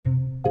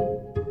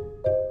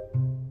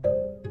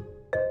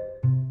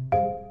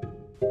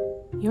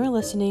You're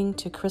listening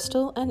to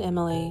Crystal and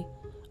Emily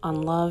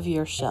on Love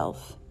Your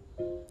Shelf,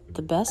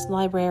 the best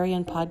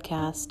librarian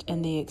podcast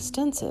in the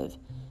extensive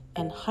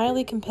and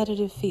highly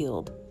competitive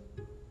field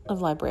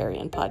of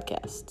librarian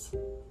podcasts.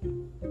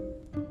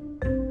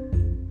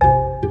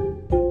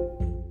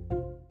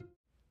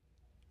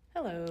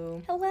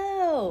 Hello.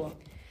 Hello.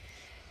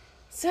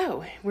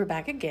 So, we're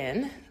back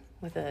again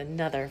with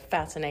another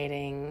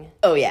fascinating,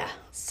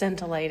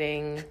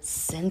 Scintillating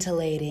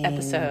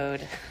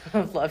episode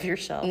of Love Your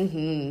Shelf.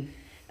 Mm-hmm.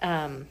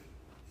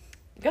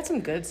 Got some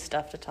good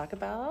stuff to talk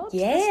about.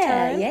 Yeah, this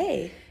time.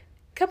 yay.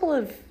 Couple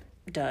of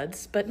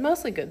duds, but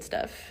mostly good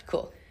stuff.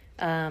 Cool.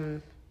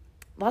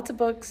 Lots of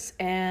books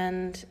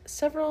and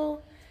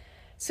several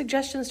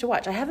suggestions to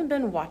watch. I haven't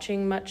been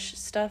watching much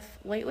stuff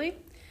lately,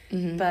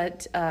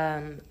 but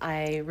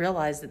I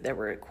realized that there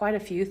were quite a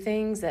few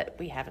things that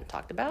we haven't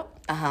talked about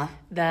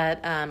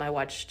that I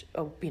watched,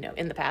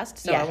 in the past.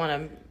 So I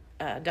want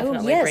to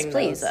definitely bring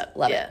those up.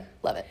 Love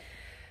it.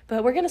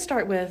 But we're going to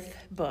start with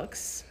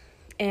books.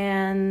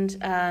 And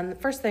the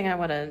first thing I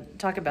want to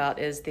talk about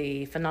is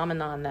the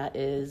phenomenon that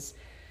is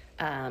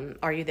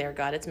Are You There,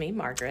 God? It's Me,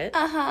 Margaret.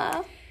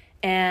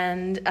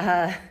 And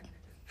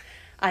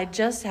I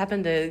just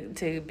happened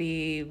to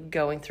be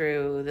going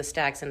through the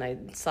stacks, and I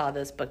saw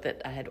this book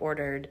that I had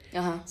ordered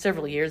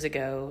several years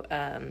ago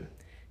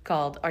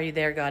called Are You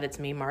There, God? It's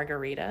Me,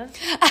 Margarita.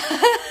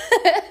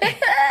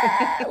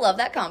 I love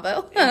that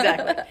combo.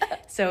 Exactly.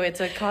 So it's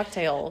a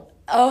cocktail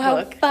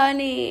how book.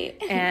 funny.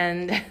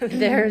 And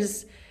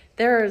there's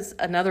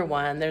another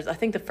one. I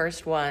think the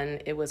first one,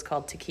 it was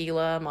called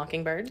Tequila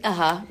Mockingbird.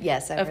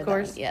 Yes, Of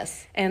course. That one.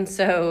 Yes. And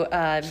so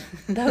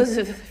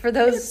for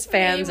those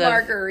fans of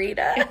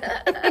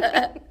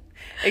Margarita.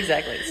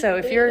 Exactly. So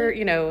if you're,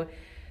 going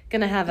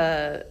to have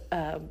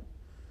a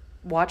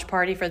watch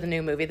party for the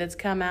new movie that's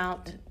come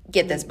out,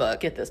 Get this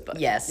book.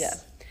 Yeah.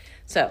 Yes.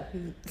 So,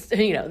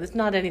 it's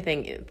not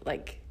anything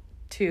like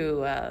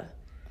too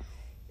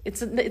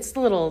it's a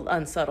little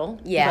unsubtle.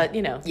 Yeah.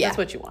 But that's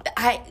what you want.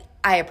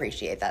 I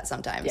appreciate that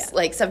sometimes. Yeah.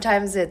 Like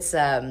sometimes it's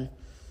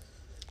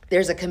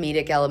there's a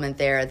comedic element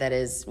there that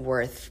is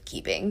worth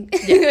keeping.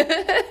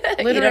 Yeah.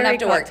 You don't have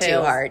to work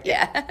too hard.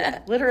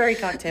 Yeah. Literary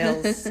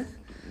cocktails.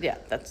 Yeah,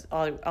 that's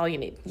all you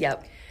need.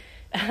 Yep.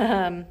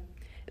 Then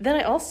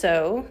I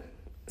also,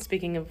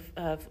 speaking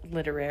of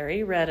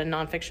literary, read a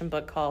nonfiction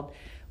book called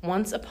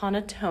Once Upon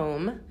a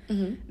Tome,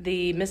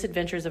 The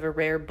Misadventures of a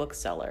Rare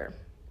Bookseller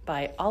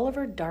by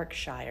Oliver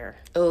Darkshire.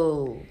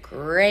 Oh,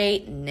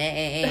 great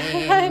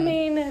name. I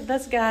mean,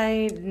 this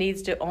guy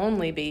needs to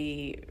only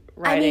be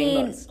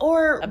writing books.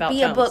 Or about be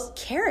tomes. a book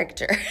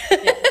character.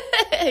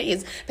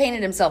 He's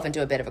painted himself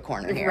into a bit of a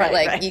corner here.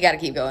 Right. You got to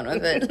keep going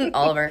with it,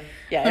 Oliver.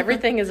 Yeah,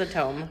 everything is a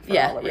tome for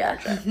Oliver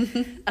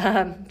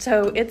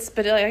Darkshire.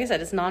 But like I said,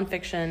 it's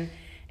nonfiction,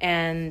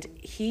 and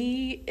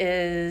he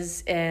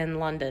is in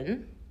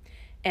London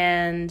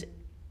and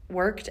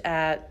worked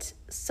at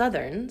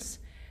Southerns,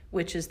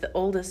 which is the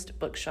oldest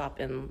bookshop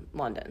in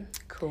London.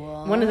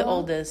 Cool. One of the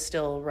oldest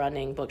still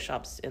running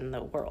bookshops in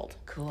the world.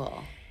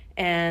 Cool.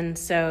 And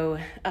so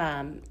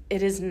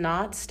it is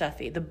not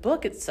stuffy. The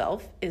book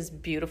itself is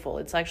beautiful.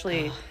 It's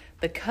actually,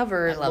 the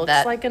cover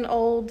looks like an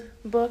old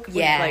book.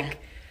 Yeah.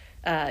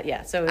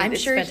 So I'm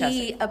it's sure fantastic.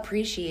 he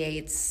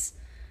appreciates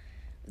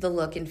the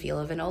look and feel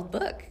of an old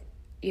book,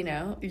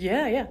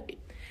 Yeah.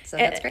 So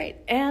that's great.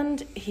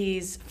 And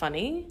he's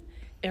funny,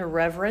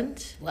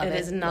 irreverent. Love it. It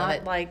is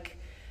not like,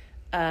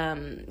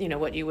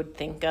 what you would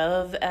think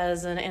of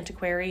as an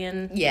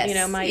antiquarian,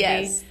 might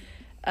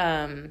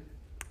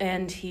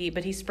be.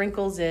 But he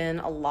sprinkles in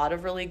a lot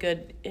of really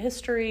good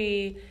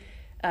history,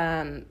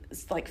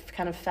 it's like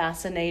kind of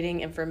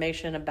fascinating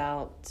information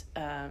about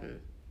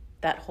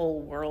that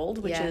whole world,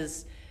 which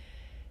is,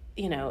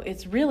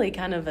 it's really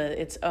kind of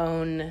its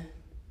own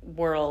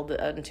world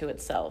unto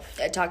itself.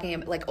 Talking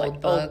about like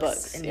old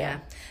books. And, yeah.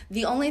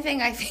 The only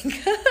thing I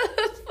think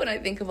of when I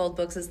think of old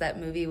books is that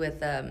movie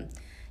with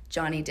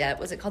Johnny Depp.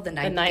 Was it called The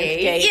Ninth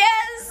Gate?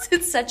 Yes!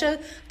 It's such a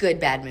good,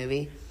 bad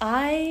movie.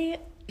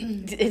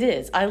 It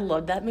is. I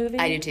love that movie.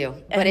 I do too.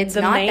 But it's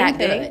not that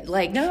good.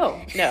 Like No.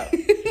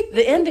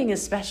 The ending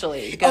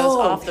especially goes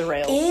off the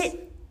rails.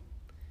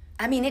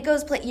 It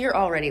goes you're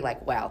already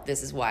like, wow,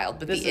 this is wild.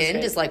 But the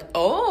end is like,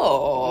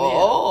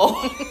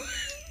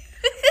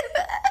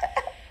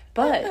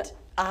 But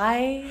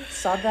I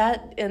saw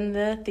that in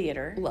the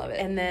theater. Love it.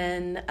 And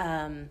then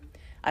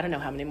I don't know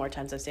how many more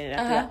times I've seen it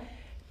after that.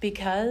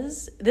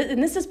 Because,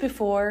 and this is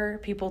before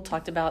people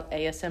talked about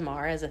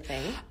ASMR as a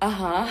thing.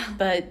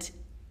 But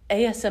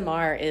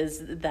ASMR is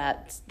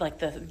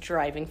the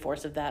driving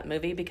force of that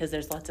movie, because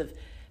there's lots of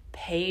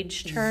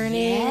page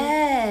turning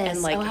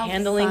and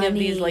handling of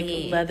these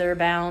leather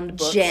bound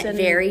books.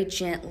 Very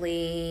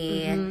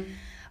gently.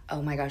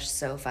 Oh my gosh,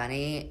 so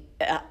funny.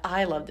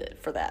 I loved it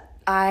for that.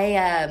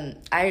 I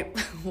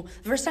the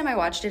first time I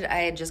watched it,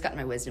 I had just gotten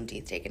my wisdom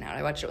teeth taken out.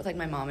 I watched it with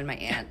my mom and my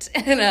aunt,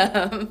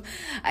 and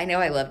I know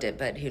I loved it,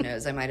 but who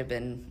knows? I might have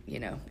been,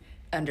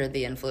 under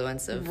the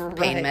influence of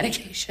pain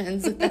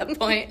medications at that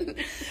point.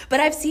 But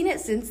I've seen it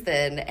since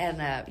then, and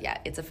yeah,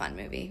 it's a fun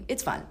movie.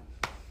 It's fun.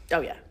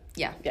 Oh, yeah.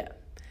 Yeah. Yeah.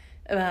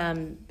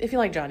 If you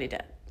like Johnny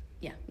Depp.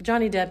 Yeah.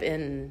 Johnny Depp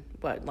in,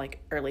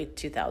 early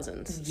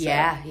 2000s. So,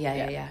 yeah.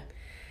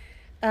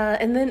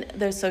 And then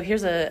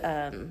here's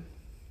a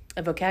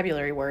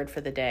vocabulary word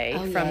for the day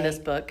from this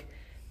book,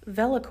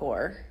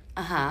 Velocore.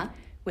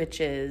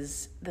 Which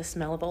is the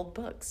smell of old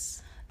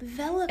books.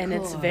 Velocore. And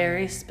it's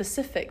very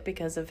specific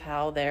because of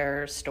how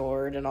they're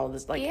stored and all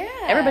this.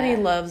 Everybody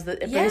loves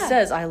everybody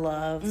says, I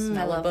love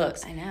smell of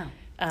books. I know.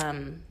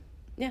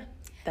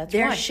 That's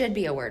there why. should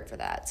be a word for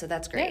that. So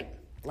that's great.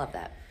 Yeah. Love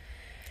that.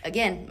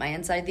 Again, my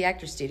Inside the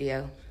Actor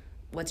Studio.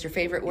 What's your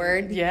favorite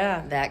word?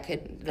 Yeah. That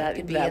could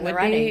be in the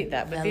writing.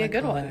 That would be a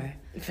good one.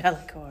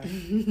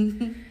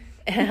 Velocore.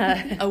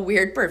 A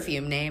weird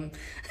perfume name.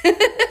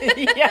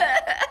 Yeah.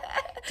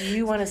 Do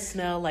you want to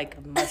smell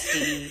like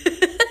musty,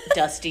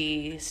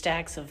 dusty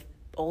stacks of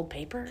old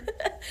paper?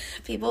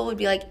 People would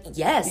be like,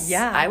 yes,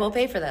 I will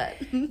pay for that.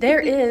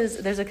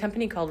 There's a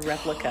company called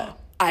Replica.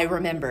 I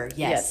remember,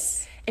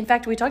 yes. In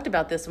fact, we talked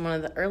about this in one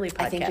of the early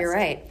podcasts. I think you're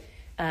right.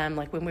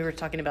 When we were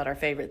talking about our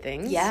favorite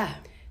things. Yeah.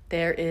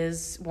 There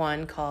is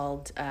one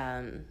called,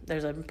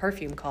 there's a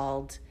perfume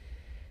called...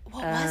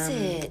 What was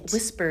it?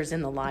 Whispers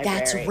in the Library.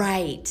 That's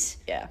right.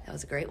 Yeah. That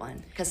was a great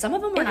one. Because some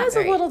of them were It has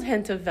a little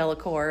hint of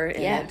Velocore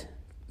in it.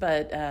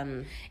 But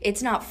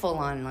it's not full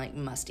on like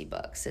musty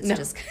books. It's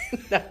just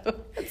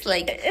it's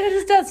like it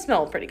just does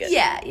smell pretty good.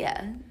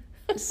 Yeah.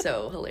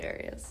 So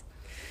hilarious.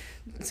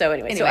 So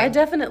anyway, so I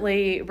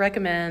definitely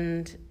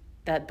recommend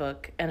that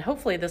book, and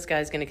hopefully this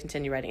guy's going to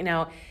continue writing.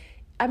 Now,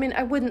 I mean,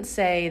 I wouldn't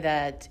say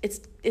that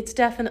it's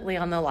definitely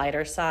on the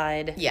lighter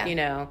side. Yeah. You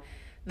know,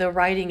 the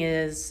writing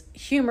is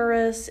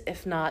humorous,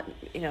 if not,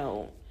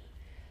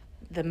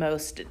 the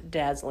most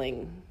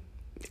dazzling.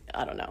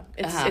 I don't know.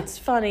 It's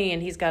funny,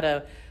 and he's got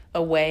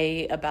a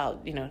way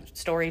about,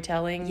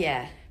 storytelling.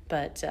 Yeah.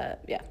 But,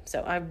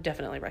 so I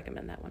definitely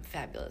recommend that one.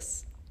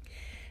 Fabulous.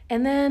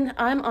 And then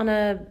I'm on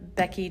a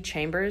Becky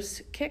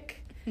Chambers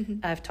kick. Mm-hmm.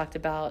 I've talked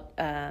about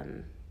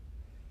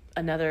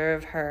another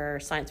of her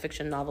science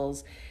fiction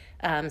novels.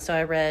 So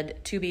I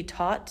read To Be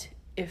Taught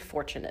If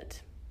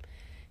Fortunate.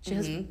 She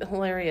has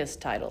hilarious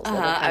titles.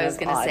 I was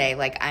going to say,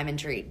 I'm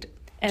intrigued.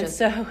 And just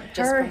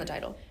from the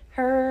title.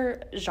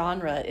 Her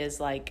genre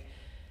is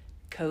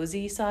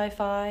cozy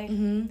sci-fi.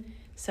 Mm-hmm.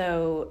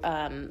 So,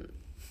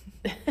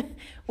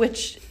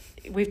 which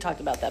we've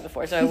talked about that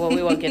before, so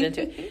we won't get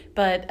into it.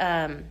 But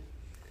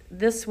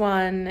this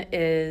one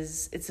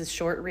it's a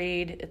short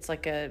read.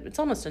 It's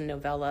almost a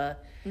novella,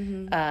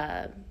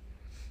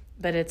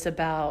 but it's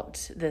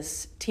about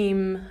this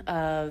team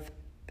of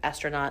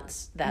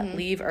astronauts that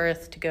leave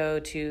Earth to go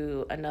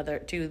to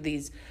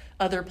these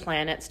other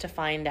planets to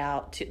find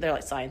out. They're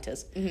like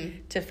scientists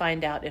to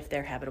find out if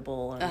they're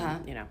habitable,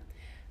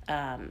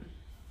 and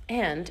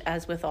and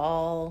as with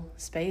all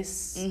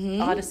space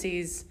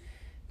odysseys,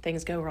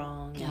 things go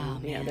wrong.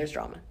 And, there's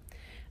drama.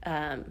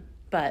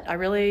 But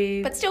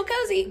still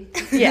cozy.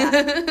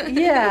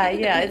 Yeah.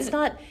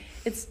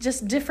 It's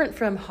just different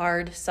from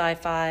hard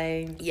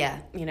sci-fi.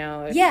 Yeah.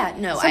 No.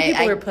 Some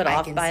people are put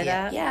off by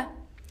that. Yeah.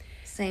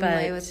 Same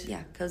way with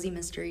cozy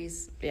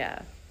mysteries.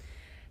 Yeah.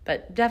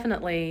 But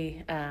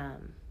definitely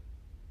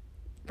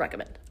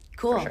recommend.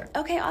 Cool. For sure.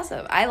 Okay,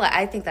 awesome.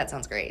 I think that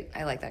sounds great.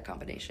 I like that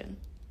combination.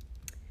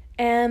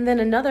 And then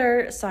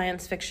another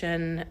science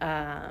fiction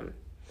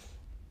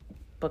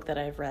book that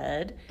I've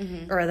read,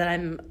 or that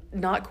I'm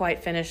not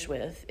quite finished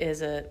with,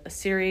 is a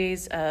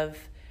series of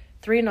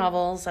 3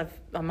 novels.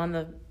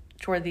 I'm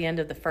toward the end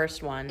of the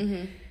first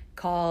one,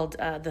 called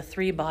The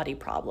 3-Body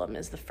Problem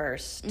is the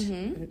first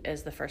in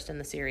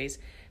the series,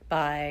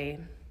 by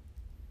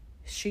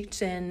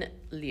Cixin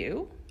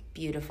Liu.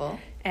 Beautiful.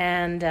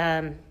 And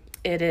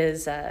it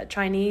is a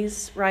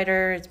Chinese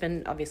writer. It's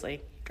been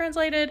obviously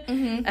translated,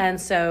 and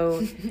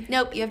so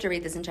nope, you have to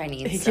read this in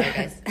Chinese. Sorry,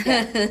 guys.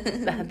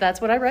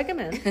 That's what I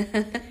recommend.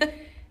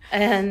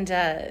 And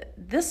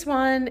this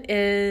one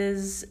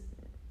is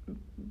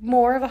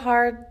more of a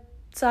hard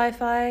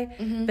sci-fi,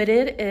 but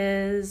it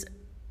is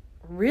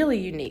really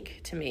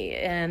unique to me,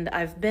 and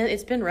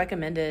it's been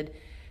recommended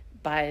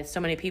by so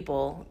many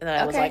people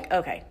that I was like,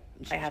 okay,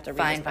 I have to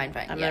read Fine.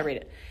 I'm gonna read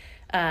it.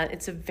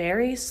 It's a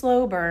very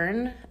slow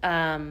burn,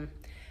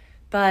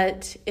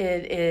 but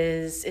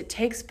it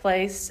takes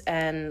place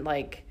in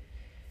like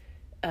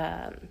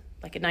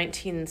in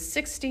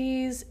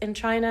 1960s in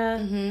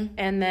China,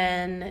 and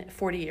then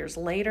 40 years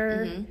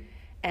later,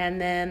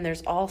 and then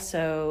there's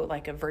also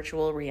a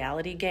virtual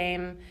reality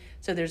game.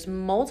 So there's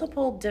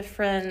multiple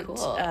different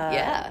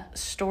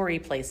story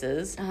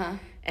places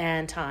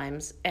and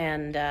times,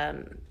 and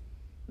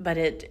but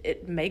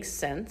it makes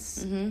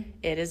sense.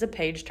 It is a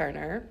page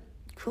turner.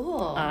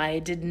 Cool. I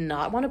did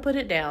not want to put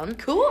it down.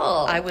 Cool.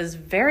 I was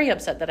very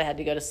upset that I had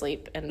to go to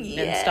sleep and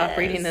stop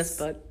reading this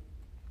book.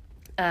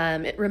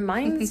 It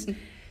reminds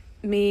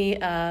me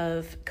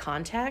of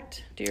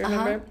Contact. Do you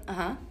remember?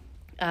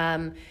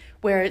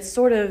 where it's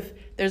sort of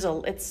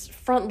it's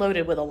front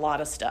loaded with a lot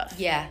of stuff.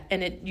 Yeah.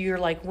 And you're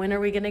like, when are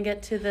we going to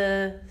get to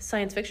the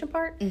science fiction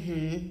part?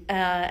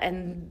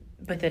 Mm-hmm.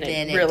 But then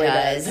it really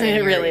does.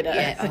 It really does.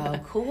 Yeah. Oh,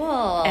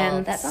 cool.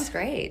 And that sounds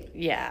great.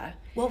 Yeah.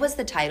 What was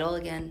the title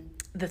again?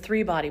 The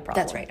 3-Body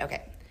Problem. That's right.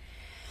 Okay.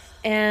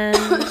 And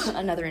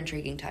another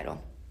intriguing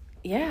title.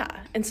 Yeah.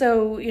 And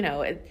so,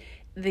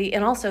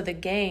 and also the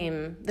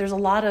game, there's a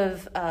lot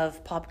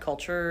of pop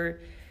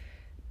culture,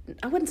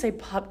 I wouldn't say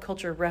pop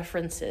culture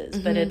references,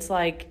 but it's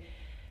like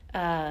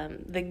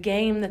the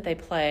game that they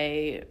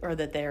play, or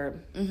that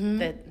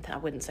that I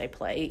wouldn't say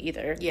play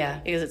either. Yeah.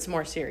 Because it's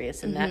more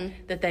serious in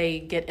that they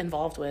get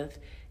involved with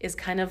is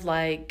kind of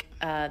like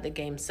the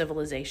game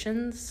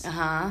Civilizations.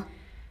 Uh-huh.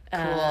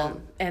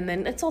 Cool. And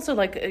then it's also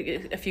like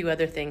a few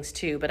other things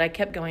too, but I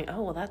kept going,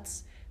 oh, well,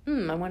 that's,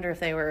 I wonder if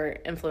they were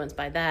influenced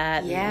by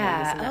that.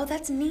 Yeah. And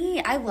that's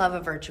neat. I love a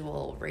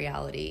virtual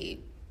reality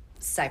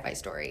sci-fi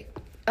story.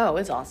 Oh,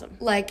 it's awesome.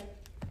 Like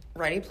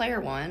Ready Player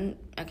One.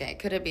 Okay,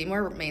 could it be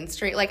more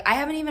mainstream? Like, I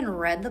haven't even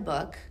read the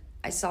book.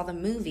 I saw the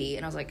movie,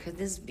 and I was like, could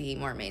this be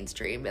more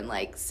mainstream and,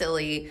 like,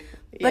 silly?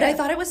 But I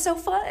thought it was so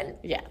fun.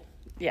 Yeah.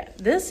 Yeah.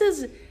 This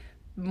is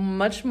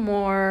much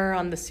more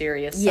on the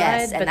serious side.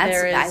 Yes, and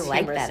there is I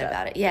like that stuff.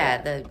 about it.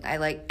 Yeah, I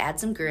like add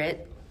some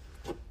grit.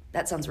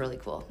 That sounds really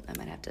cool. I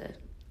might have to.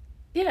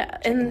 Yeah,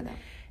 and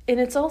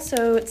it's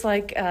also, it's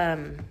like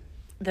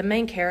the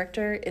main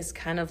character is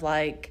kind of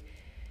like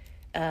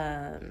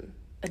a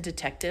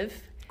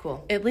detective.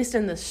 Cool. At least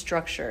in the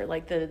structure,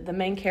 like the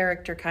main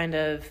character kind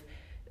of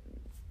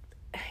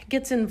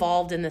gets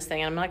involved in this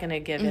thing. I'm not going to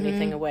give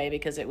anything away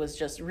because it was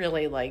just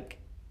really like,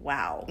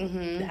 wow,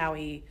 how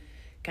he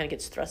kind of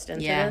gets thrust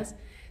into this.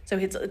 So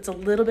it's a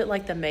little bit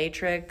like The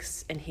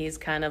Matrix, and he's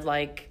kind of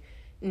like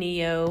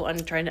Neo on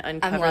trying to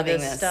uncover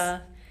this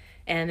stuff.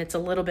 And it's a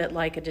little bit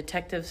like a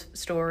detective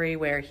story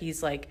where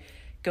he's like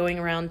going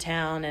around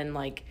town and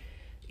like,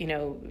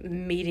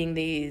 meeting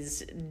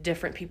these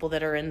different people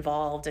that are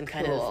involved and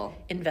kind of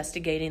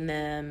investigating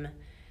them.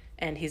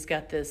 And he's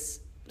got this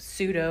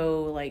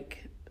pseudo,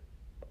 like,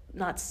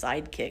 not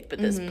sidekick, but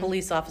this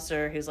police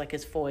officer who's like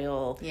his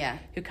foil,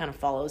 who kind of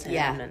follows him.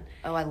 Yeah. And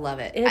I love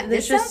it.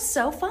 This sounds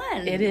so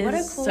fun. It is. What a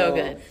cool, so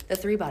good. The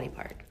 3-body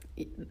part.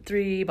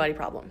 3-body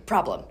problem.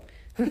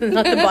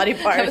 Not the body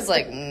part. I was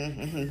like,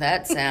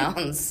 that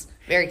sounds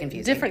very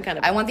confusing. Different kind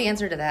of. I want the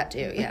answer to that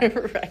too. Yeah.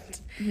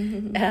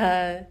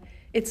 Right.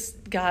 It's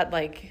got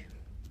like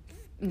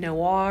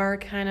noir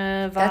kind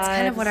of vibes. That's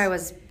kind of what I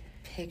was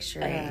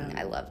picturing.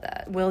 I love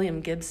that. William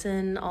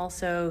Gibson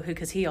also,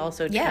 because he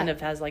also kind of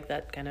has like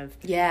that kind of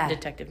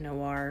detective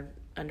noir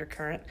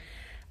undercurrent.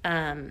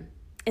 And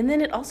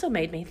then it also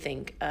made me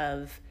think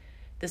of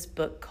this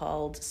book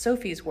called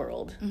Sophie's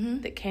World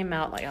that came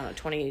out like, I don't know,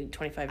 20,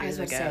 25 years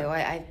ago.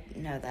 I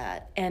know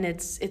that. And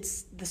it's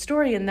the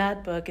story in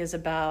that book is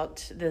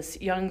about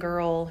this young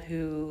girl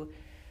who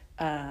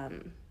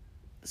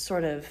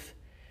sort of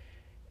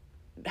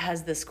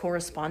has this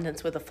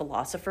correspondence with a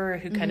philosopher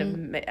who kind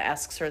of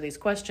asks her these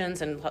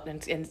questions and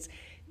it's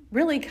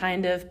really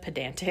kind of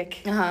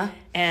pedantic.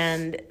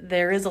 And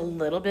there is a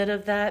little bit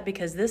of that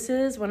because this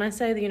is, when I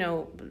say,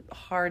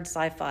 hard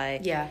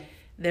sci-fi,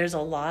 there's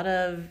a lot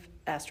of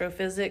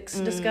astrophysics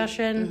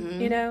discussion,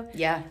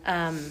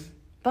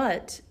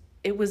 but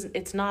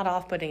it's not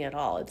off-putting at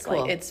all. It's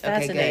like, it's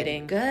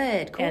fascinating.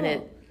 Okay, good. Cool. And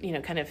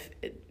it, kind of,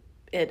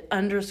 it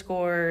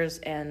underscores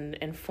and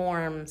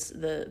informs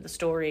the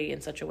story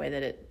in such a way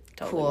that it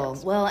totally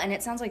works. Well, and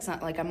it sounds like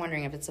I'm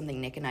wondering if it's something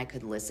Nick and I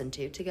could listen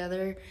to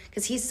together,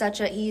 because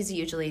he's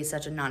usually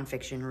such a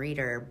nonfiction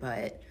reader,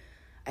 but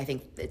I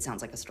think it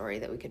sounds like a story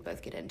that we could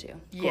both get into.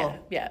 Cool.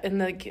 Yeah.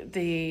 And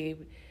the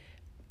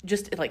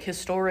just like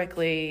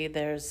historically,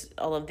 there's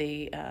all of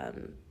the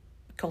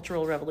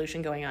Cultural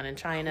Revolution going on in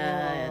China,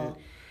 and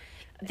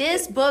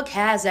this book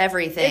has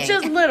everything. It's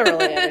just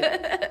literally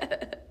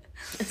everything.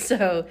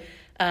 So,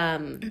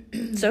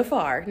 so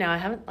far, now I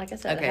haven't, like I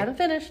said, I haven't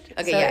finished.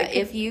 Okay, so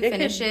if you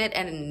finish it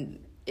and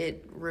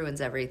it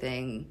ruins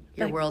everything,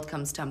 your world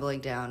comes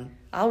tumbling down,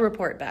 I'll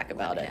report back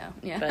about it.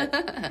 Yeah.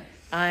 But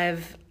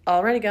I've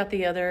already got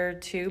the other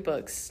 2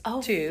 books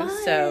too,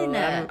 fun. So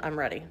I'm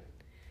ready.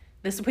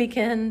 This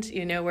weekend,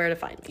 you know where to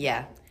find me.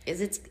 Yeah.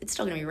 It's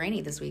still going to be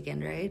rainy this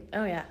weekend, right?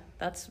 Oh, yeah.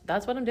 That's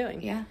what I'm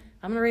doing. Yeah.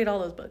 I'm going to read all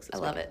those books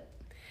this week. Love it.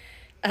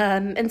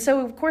 And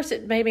so, of course,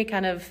 it made me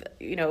kind of,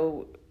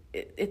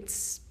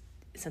 it's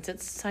since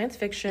it's science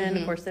fiction,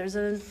 of course, there's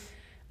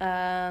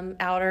an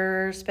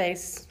outer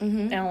space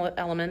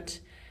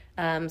element.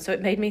 So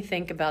it made me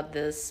think about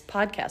this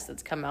podcast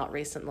that's come out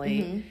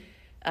recently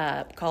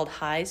called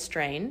High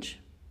Strange.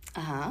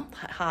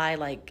 High,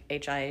 like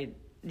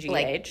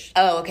H-I-G-H.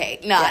 Okay.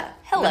 Not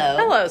hello. No,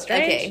 hello,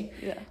 Strange. Okay.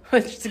 Yeah.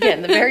 Which is,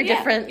 again, the very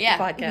different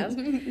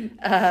podcast.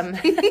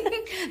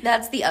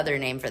 That's the other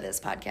name for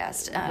this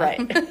podcast. Right.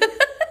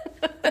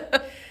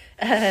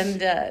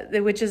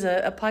 And which is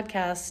a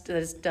podcast that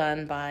is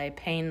done by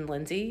Payne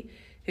Lindsay,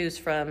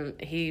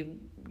 he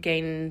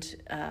gained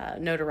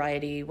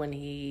notoriety when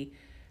he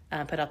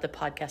put out the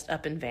podcast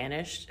Up and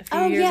Vanished a few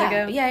years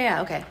ago.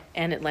 Yeah, okay.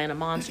 And Atlanta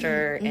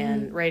Monster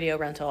and Radio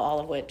Rental, all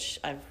of which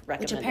I've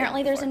recommended. Which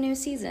apparently there's a new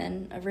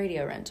season of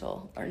Radio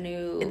Rental or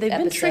new They've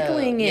been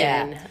trickling in.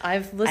 Yeah.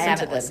 I've listened to them. I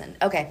haven't listened.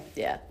 Okay.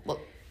 Yeah. Well,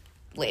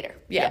 later.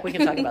 Yeah, we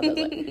can talk about those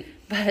later.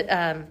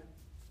 But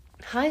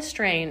High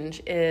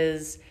Strange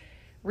is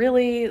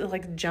really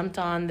like jumped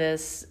on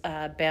this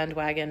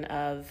bandwagon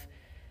of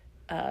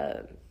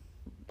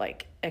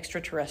like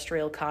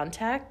extraterrestrial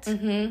contact.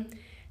 Mm-hmm.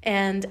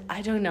 And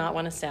I do not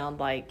want to sound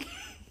like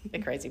a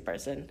crazy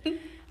person.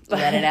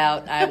 Let it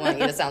out. I want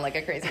you to sound like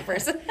a crazy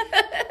person.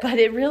 But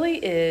it really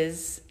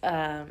is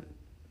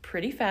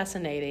pretty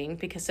fascinating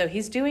because so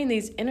he's doing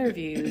these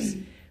interviews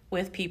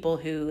with people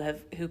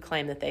who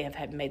claim that they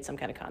have made some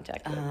kind of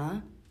contact with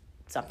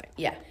something.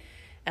 Yeah.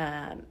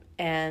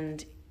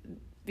 And,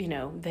 you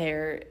know,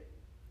 they're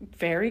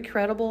very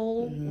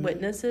credible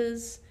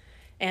witnesses.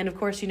 And of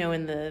course, you know,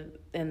 in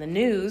the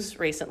news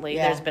recently,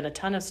 there's been a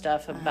ton of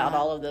stuff about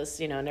all of this,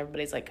 you know, and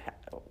everybody's like,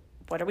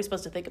 what are we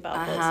supposed to think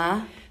about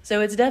this?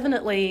 So it's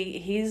definitely,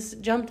 he's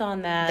jumped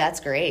on that. That's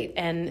great.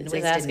 And is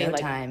asking no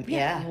time.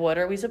 What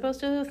are we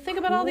supposed to think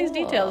about all these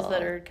details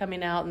that are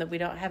coming out and that we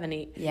don't have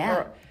any,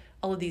 or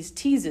all of these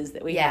teases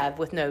that we have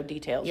with no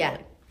details. Yeah.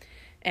 Really.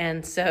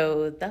 And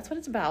so that's what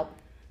it's about.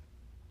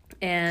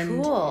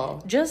 And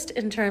just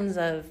in terms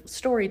of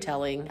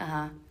storytelling,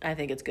 I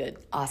think it's good.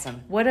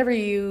 Awesome. Whatever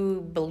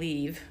you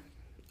believe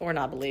or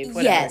not believe.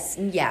 Whatever, yes.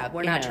 Yeah.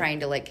 We're not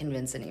trying to like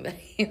convince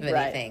anybody of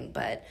anything,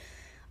 but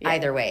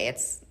either way,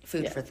 it's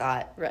food for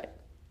thought. Right.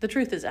 The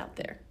truth is out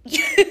there, is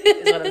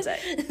what I'm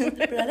saying.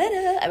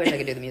 I wish I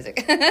could do the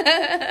music.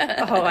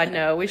 Oh, I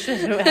know. We should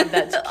have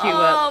that to cue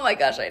up. Oh my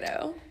gosh, I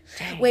know.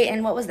 Dang. Wait,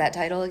 and what was that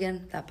title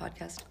again, that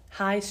podcast?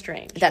 High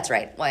Strange. That's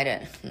right. Why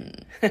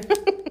didn't...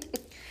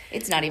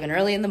 It's not even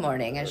early in the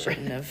morning. I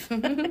shouldn't have.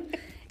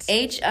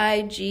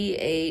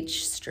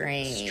 H-I-G-H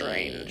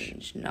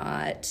strange.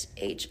 Not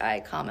H-I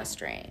comma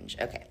strange.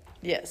 Okay.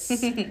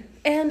 Yes.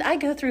 And I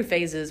go through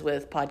phases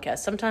with podcasts.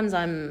 Sometimes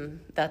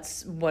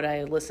that's what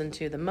I listen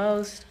to the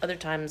most. Other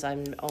times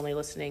I'm only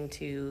listening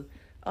to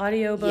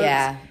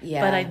audiobooks.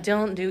 Yeah. But I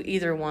don't do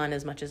either one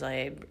as much as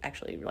I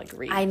actually like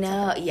read. I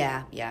know.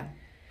 Yeah.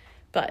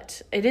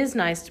 But it is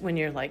nice when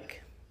you're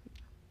like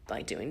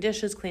doing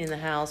dishes, cleaning the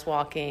house,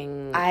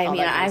 walking. I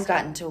mean, I've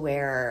gotten to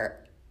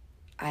where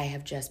I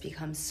have just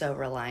become so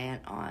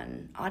reliant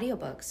on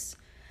audiobooks.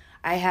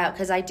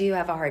 Because I do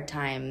have a hard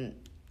time,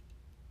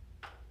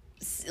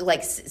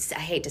 like, I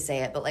hate to say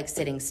it, but like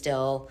sitting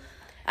still.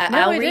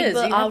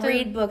 I'll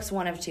read books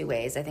one of two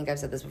ways. I think I've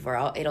said this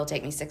before. It'll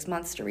take me 6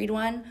 months to read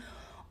one,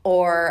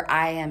 or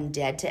I am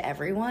dead to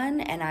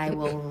everyone and I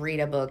will read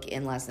a book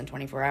in less than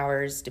 24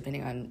 hours,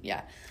 depending on,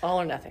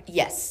 all or nothing.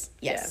 Yes.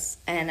 Yeah.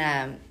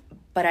 And,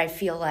 but I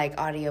feel like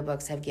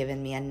audiobooks have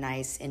given me a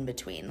nice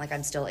in-between. Like,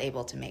 I'm still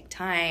able to make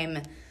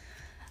time.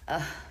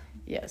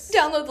 Yes.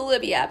 Download the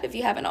Libby app if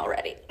you haven't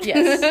already.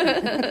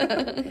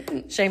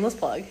 Yes. Shameless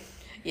plug.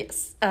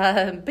 Yes.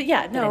 But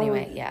yeah, no. But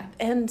anyway,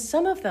 And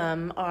some of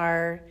them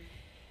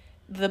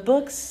the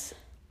books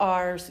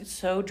are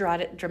so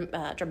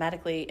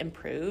dramatically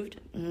improved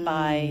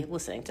by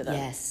listening to them.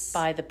 Yes.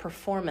 By the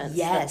performance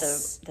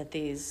that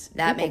these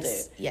people do.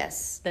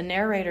 Yes. The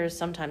narrators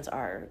sometimes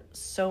are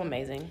so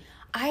amazing.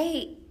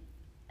 I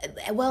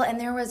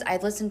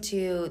listened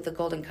to the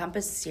Golden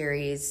Compass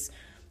series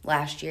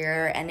last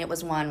year, and it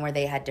was one where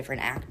they had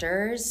different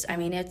actors. I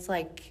mean, it's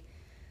like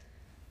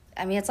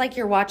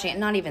you're watching,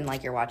 not even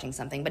like you're watching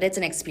something, but it's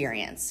an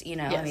experience, you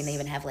know? Yes. I mean, they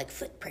even have like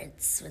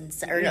footprints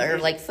or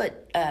like foot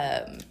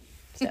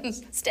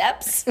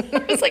steps.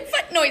 It's like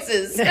foot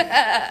noises.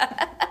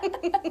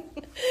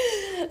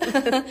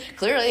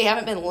 Clearly, you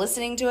haven't been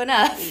listening to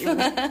enough.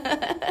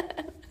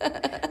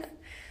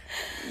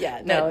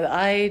 Yeah, no,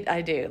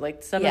 I do.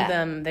 Like some of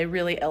them, they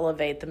really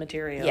elevate the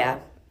material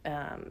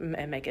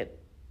and make it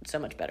so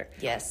much better.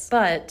 Yes.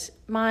 But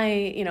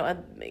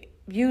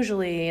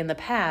usually in the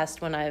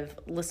past when I've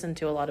listened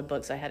to a lot of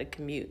books, I had a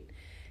commute.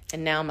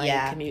 And now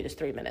my commute is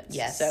 3 minutes.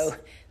 Yes. So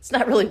it's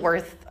not really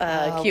worth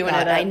queuing it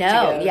up. I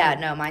know. Yeah,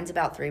 no, mine's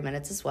about 3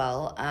 minutes as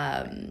well.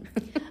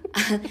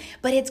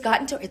 But it's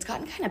gotten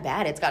kind of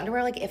bad. It's gotten to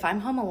where, like, if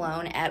I'm home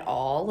alone at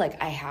all, like,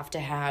 I have to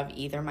have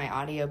either my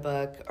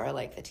audiobook or,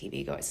 like, the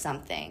TV going,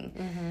 something.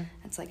 Mm-hmm.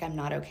 It's like I'm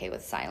not okay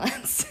with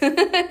silence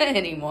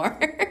anymore.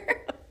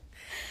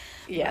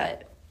 Yeah.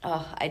 But,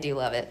 I do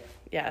love it.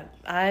 Yeah.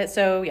 I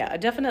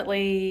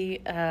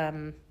definitely,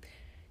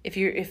 if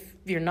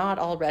you're not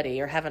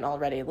already or haven't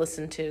already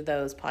listened to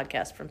those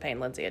podcasts from Payne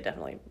Lindsay, I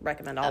definitely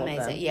recommend all of them.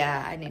 Amazing.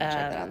 Yeah, I need to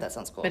check that out. That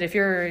sounds cool. But if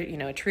you're,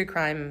 a true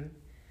crime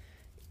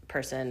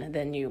person,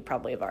 then you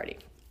probably have already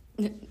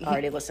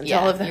listened to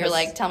all of those. You're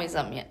like, tell me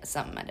something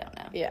I don't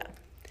know. Yeah.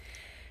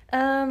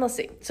 Let's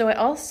see. So I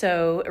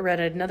also read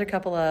another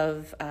couple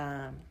of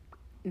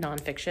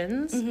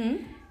nonfictions.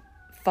 Mm-hmm.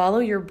 Follow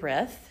Your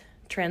Breath,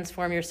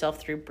 Transform Yourself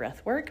Through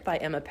Breath Work by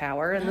Emma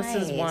Power. And This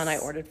is one I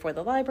ordered for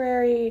the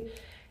library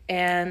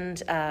and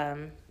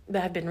that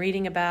I've been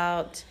reading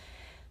about,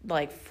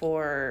 like,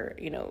 for,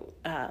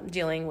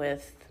 dealing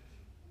with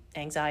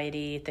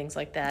anxiety, things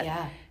like that.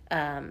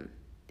 Yeah.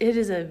 It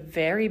is a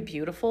very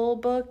beautiful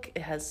book.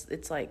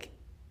 It's like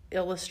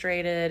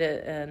illustrated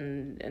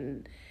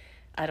and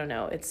I don't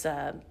know, it's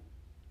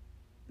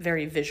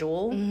very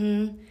visual.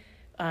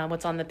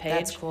 What's on the page.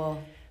 That's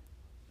cool.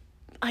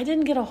 I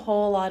didn't get a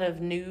whole lot of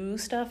new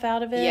stuff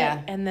out of it.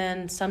 Yeah. And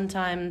then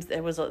sometimes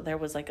there was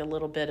like a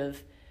little bit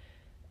of,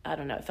 I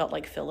don't know, it felt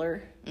like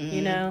filler,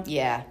 you know?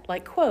 Yeah.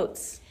 Like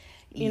quotes,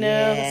 you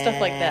know, stuff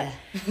like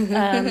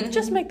that.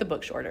 Just make the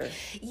book shorter.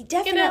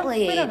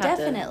 Definitely,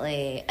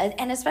 definitely.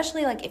 And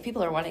especially, like, if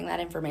people are wanting that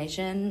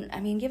information, I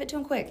mean, give it to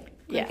them quick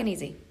and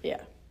easy.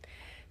 Yeah.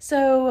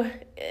 So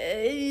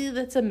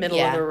that's a middle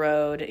of the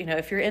road. You know,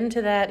 if you're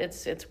into that,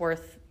 it's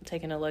worth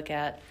taking a look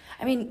at.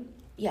 I mean,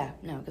 yeah,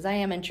 no, because I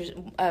am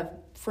interested. A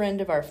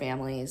friend of our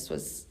family's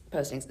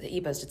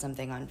he posted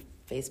something on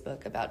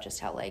Facebook about just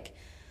how, like,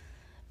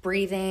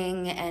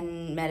 breathing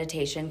and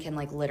meditation can,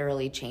 like,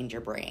 literally change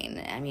your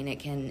brain. I mean,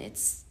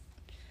 it's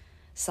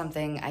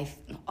something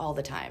all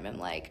the time I'm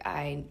like,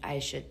 I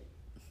should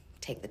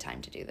take the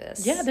time to do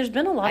this. Yeah, there's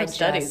been a lot of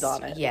studies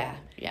on it. Yeah.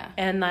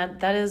 And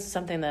that is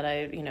something that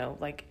I, you know,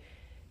 like,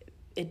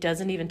 it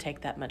doesn't even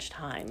take that much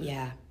time.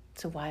 Yeah.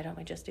 So why don't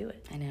we just do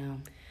it? I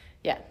know.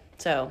 Yeah.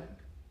 So,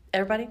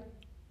 everybody,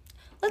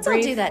 let's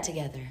all do that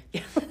together.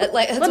 Yeah.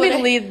 Let me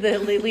lead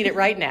it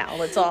right now.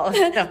 Let's all.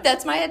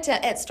 That's my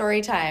attempt at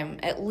story time.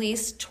 At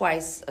least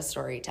twice a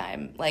story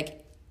time.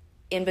 Like,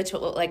 in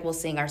between, like, we'll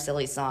sing our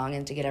silly song,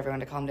 and to get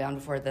everyone to calm down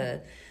before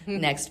the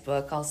next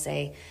book, I'll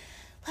say,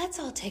 let's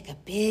all take a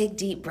big,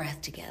 deep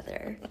breath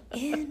together.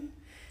 In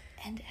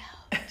and out.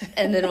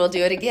 And then we'll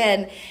do it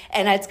again.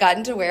 And it's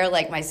gotten to where,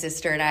 like, my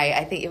sister and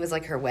I think it was,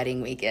 like, her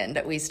wedding weekend,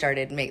 we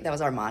started that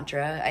was our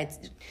mantra.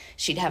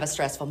 She'd have a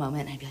stressful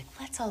moment, and I'd be like,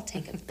 let's all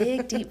take a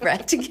big, deep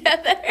breath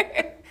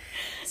together.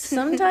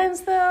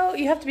 Sometimes, though,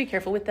 you have to be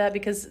careful with that,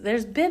 because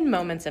there's been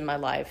moments in my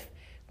life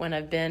when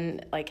I've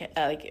been,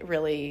 like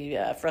really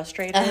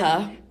frustrated,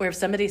 where if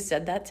somebody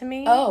said that to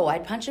me... Oh,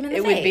 I'd punch him in the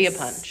face. It would be a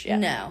punch, yeah.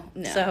 No.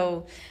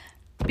 So...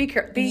 Be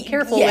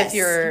careful with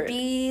your...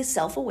 Be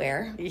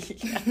self-aware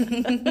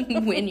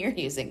when you're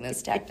using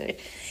this tactic.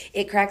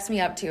 It cracks me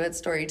up, too, at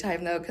story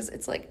time, though, because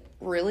it's like,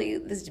 really?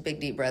 This big,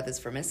 deep breath is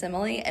for Miss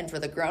Emily and for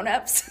the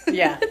grown-ups?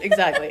 Yeah,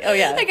 exactly. Oh,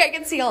 yeah. Like, I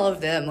can see all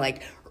of them,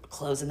 like,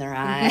 closing their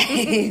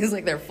eyes.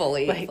 Like, they're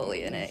fully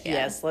in it. Yeah.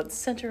 Yes, let's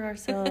center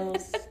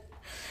ourselves.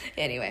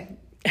 Anyway.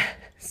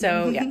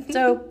 So, yeah.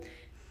 So...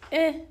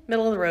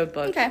 middle of the road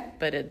book. Okay.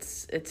 But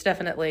it's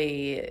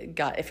definitely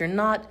got, if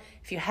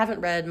you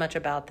haven't read much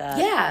about that.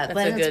 Yeah,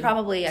 but it's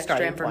probably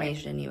extra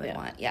information you would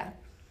want. Yeah.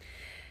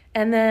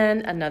 And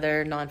then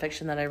another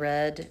nonfiction that I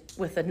read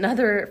with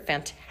another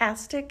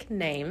fantastic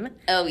name.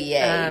 Oh,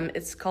 yay.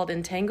 It's called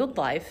Entangled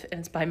Life, and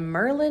it's by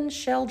Merlin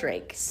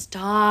Sheldrake.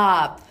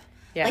 Stop.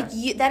 Yeah.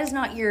 Like, that is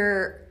not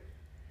your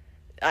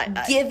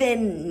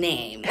given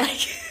name.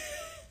 Like,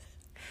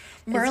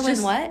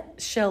 Merlin what?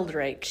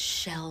 Sheldrake.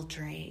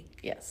 Sheldrake.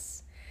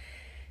 Yes.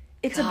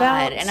 It's God,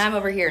 about... And I'm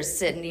over here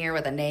sitting here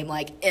with a name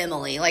like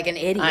Emily, like an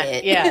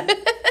idiot. Yeah.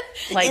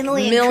 Like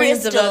Emily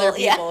millions of other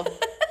yeah. people.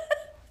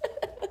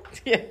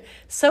 Yeah.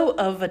 So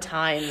of a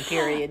time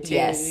period, too.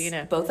 Yes. You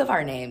know. Both of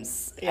our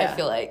names, yeah. I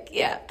feel like.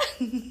 Yeah.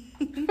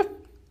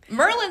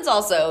 Merlin's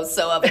also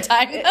so of a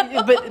time.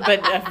 but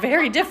a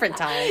very different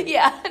time.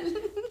 Yeah.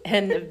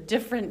 And a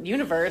different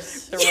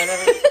universe or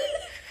whatever.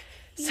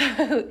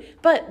 So,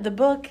 but the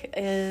book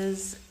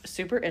is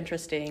super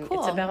interesting.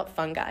 Cool. It's about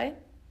fungi.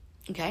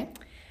 Okay.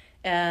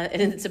 And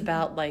it's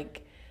about,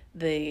 like,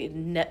 the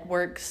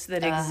networks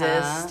that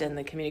exist and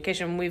the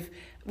communication. We've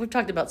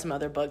talked about some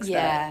other books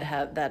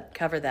that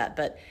cover that.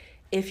 But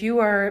if you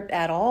are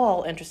at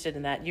all interested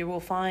in that, you will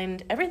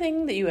find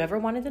everything that you ever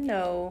wanted to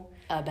know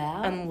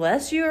about.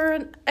 Unless you're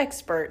an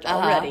expert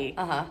already.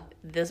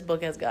 This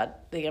book has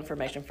got the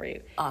information for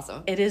you.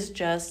 Awesome. It is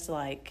just,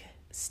 like,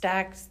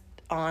 stacked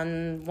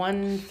on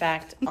one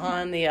fact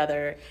on the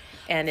other,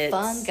 and it's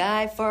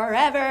fungi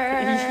forever.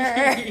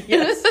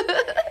 Yes.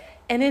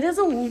 And it is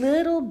a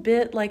little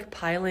bit like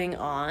piling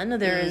on.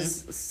 There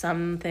is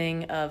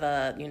something of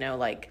a, you know,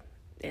 like,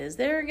 is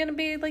there going to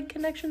be, like,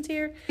 connections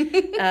here?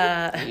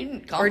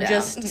 Calm down.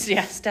 Just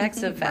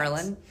stacks of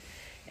facts.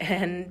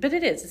 Merlin. But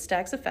it's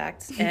stacks of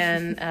facts,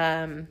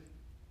 and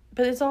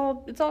but it's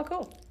all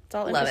cool. It's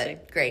all interesting. Love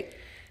it. Great.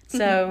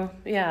 So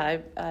yeah,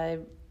 I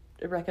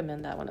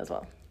recommend that one as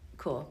well.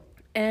 Cool.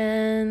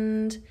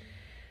 And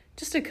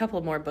just a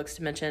couple more books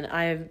to mention.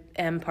 I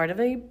am part of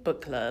a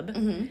book club.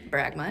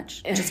 Brag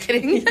much? Just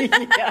kidding.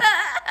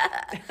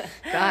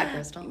 God,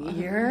 Crystal.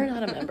 You're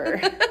not a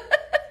member.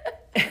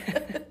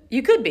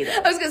 You could be,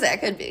 though. I was going to say, I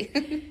could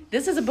be.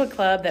 This is a book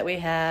club that we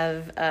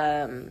have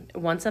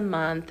once a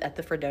month at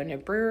the Fredonia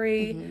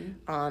Brewery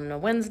on a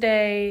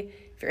Wednesday.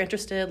 If you're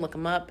interested, look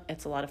them up.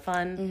 It's a lot of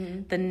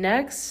fun. The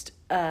next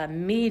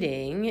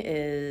meeting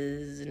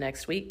is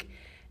next week.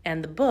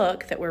 And the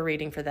book that we're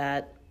reading for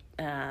that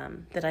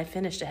I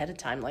finished ahead of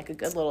time, like a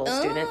good little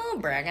student. Oh,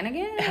 bragging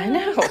again. I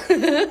know.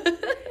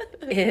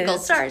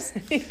 Gold stars.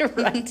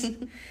 Right.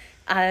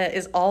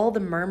 is All the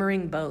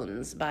Murmuring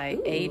Bones by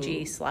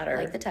A.G. Slatter.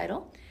 I like the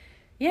title.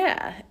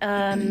 Yeah.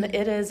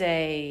 It is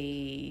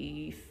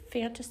a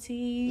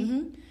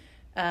fantasy.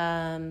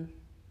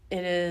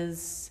 It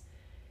is,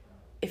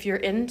 if you're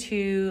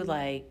into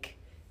like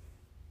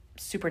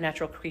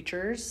supernatural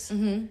creatures,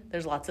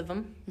 there's lots of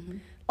them.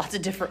 Lots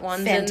of different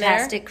ones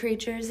Fantastic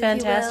creatures,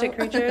 Fantastic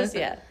creatures,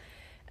 yeah.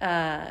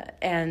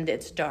 And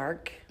it's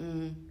dark.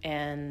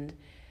 And,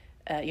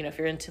 if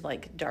you're into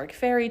like dark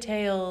fairy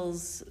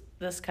tales,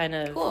 this kind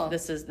of, cool.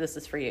 This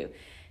is for you.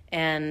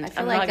 And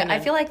I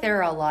feel like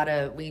there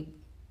are we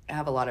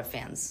have a lot of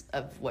fans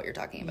of what you're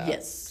talking about.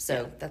 Yes.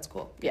 So that's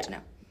cool. Good to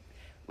know.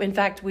 In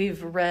fact,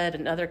 we've read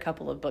another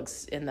couple of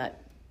books in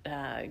that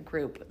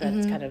group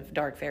that's kind of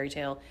dark fairy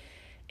tale.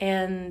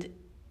 And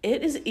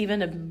it is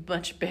even a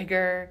much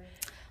bigger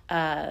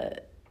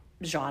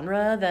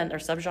genre than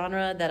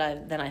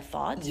I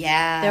thought.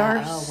 Yeah. There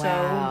are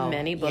so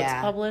many books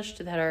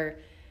published that are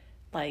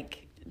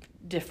like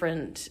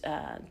different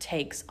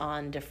takes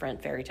on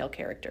different fairy tale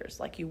characters,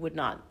 like you would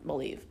not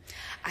believe.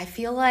 I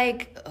feel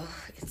like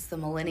it's the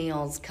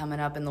millennials coming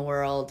up in the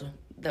world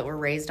that were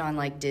raised on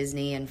like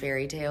Disney and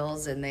fairy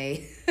tales, and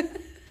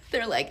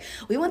they're like,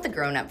 we want the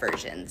grown-up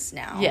versions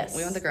now. Yes.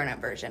 We want the grown-up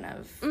version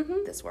of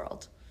this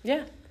world.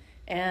 Yeah.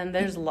 And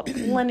there's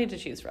plenty to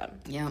choose from.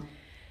 Yeah.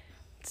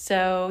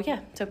 So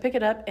pick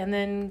it up and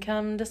then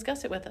come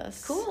discuss it with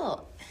us.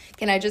 Cool.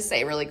 Can I just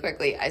say really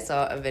quickly, I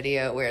saw a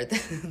video where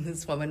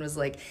this woman was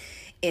like,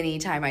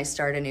 anytime I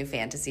start a new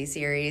fantasy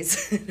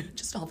series,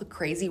 just all the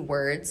crazy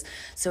words.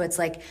 So it's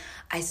like,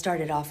 I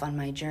started off on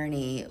my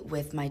journey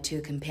with my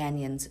two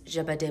companions,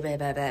 Jabba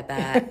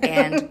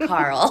and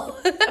Carl.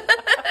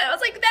 I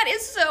was like, that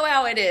is so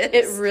how it is.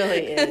 It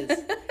really is.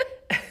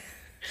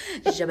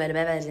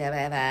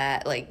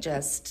 Like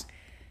just...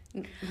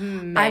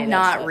 I'm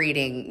not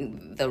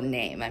reading the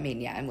name. I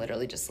mean, I'm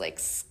literally just like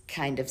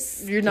kind of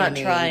skimming. You're not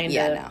trying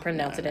to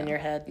pronounce it in your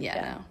head.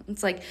 Yeah, no.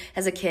 It's like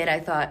as a kid,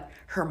 I thought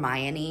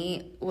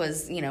Hermione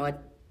was, a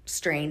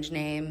strange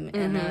name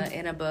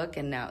in a book,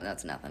 and now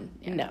that's nothing.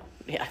 Yeah. No,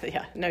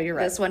 yeah, no, you're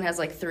right. This one has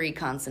like 3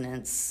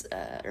 consonants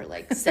or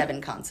like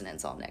 7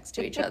 consonants all next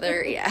to each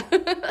other. Yeah,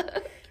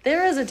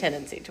 there is a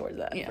tendency towards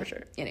that for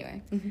sure.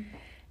 Anyway.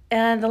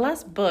 And the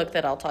last book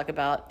that I'll talk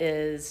about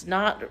it's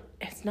not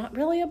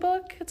really a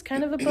book. It's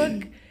kind of a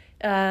book.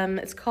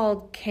 It's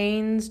called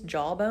Cain's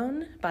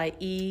Jawbone by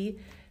E.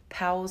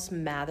 Powys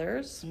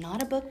Mathers.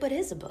 Not a book, but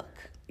is a book.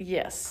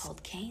 Yes.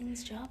 Called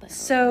Cain's Jawbone.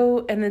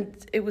 So, and then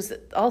it was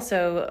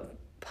also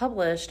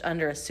published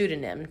under a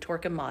pseudonym,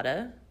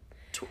 Torquemada.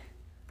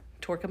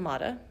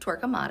 Torquemada.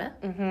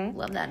 Mm-hmm.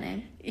 Love that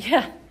name.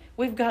 Yeah.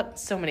 We've got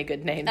so many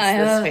good names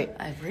this week.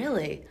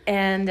 Really.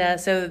 And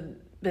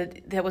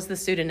but that was the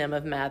pseudonym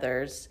of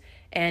Mathers,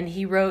 and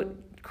he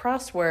wrote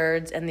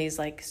crosswords and these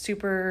like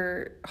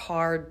super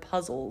hard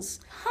puzzles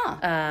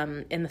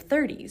in the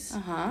 30s.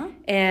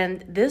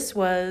 And this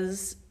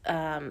was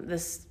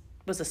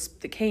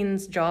the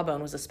Cain's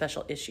Jawbone was a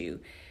special issue,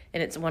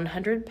 and it's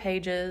 100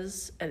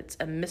 pages, and it's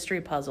a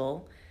mystery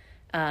puzzle.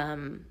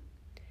 So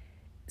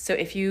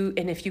if you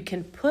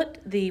can put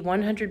the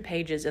 100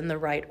 pages in the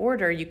right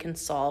order, you can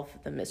solve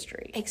the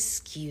mystery.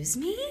 Excuse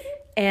me?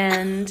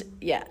 And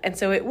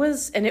so it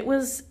was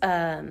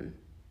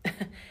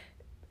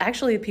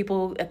actually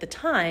people at the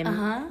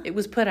time, it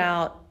was put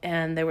out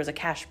and there was a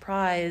cash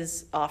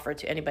prize offered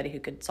to anybody who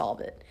could solve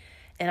it.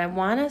 And I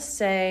want to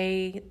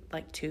say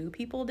like 2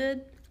 people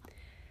did,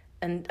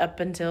 and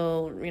up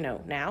until,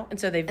 now. And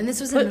so And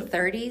this was in the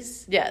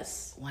 30s?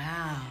 Yes.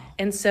 Wow.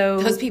 And so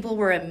those people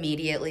were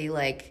immediately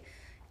like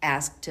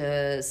asked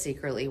to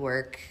secretly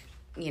work,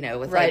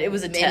 with like it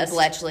was a test.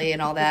 Bletchley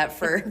and all that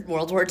for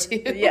World War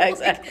II. Yeah,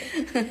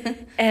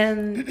 exactly.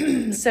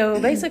 And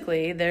so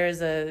basically there's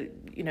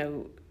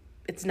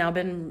it's now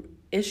been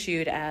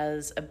issued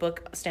as a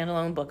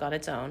standalone book on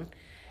its own.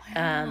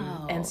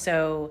 Wow. And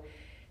so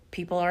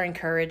people are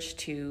encouraged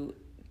to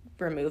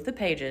remove the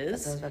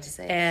pages. That's what I was about to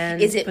say.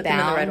 And is it put bound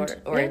them in the right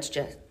order. or it's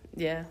just...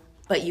 Yeah.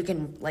 But you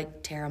can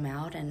like tear them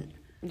out and...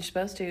 You're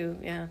supposed to,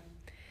 yeah.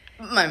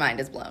 My mind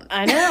is blown.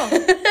 I know.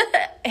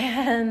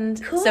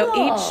 And cool.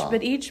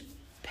 So each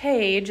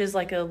page is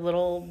like a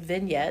little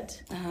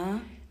vignette.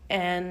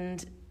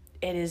 And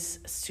it is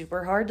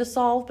super hard to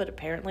solve, but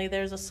apparently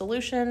there's a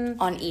solution.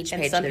 On each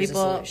page there's a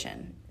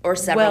solution. Or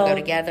several go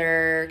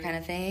together kind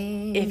of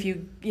thing. If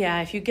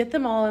you get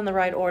them all in the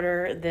right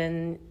order,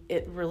 then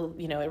it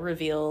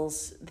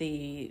reveals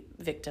the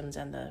victims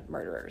and the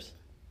murderers.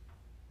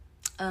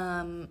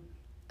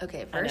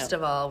 Okay, first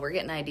of all, we're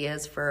getting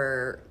ideas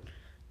for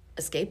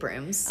escape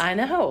rooms. I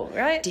know,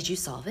 right? Did you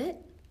solve it?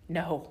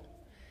 No.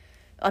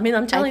 I mean,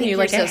 I'm telling you,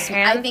 like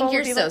I think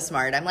you're so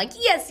smart. I'm like,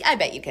 yes, I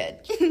bet you could.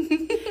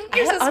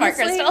 You're so smart,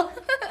 Crystal.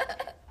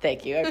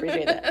 Thank you, I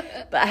appreciate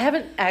that. But I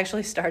haven't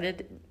actually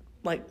started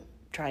like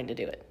trying to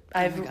do it.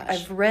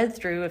 I've read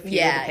through a few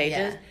of the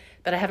pages,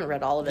 but I haven't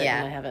read all of it,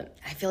 and I haven't.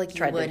 I feel like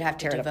you would have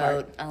to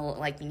devote,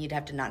 you'd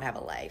have to not have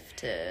a life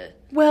to.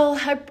 Well,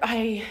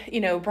 I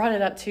brought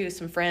it up to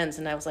some friends,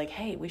 and I was like,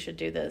 hey, we should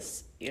do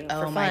this. for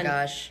fun. Oh my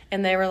gosh.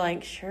 And they were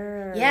like,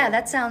 sure. Yeah,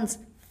 that sounds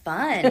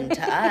fun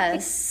to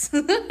us.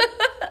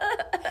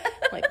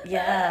 Like,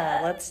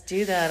 yeah, let's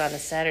do that on a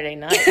Saturday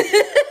night.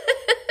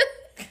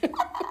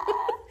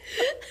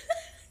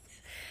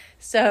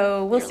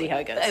 So we'll see how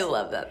it goes. I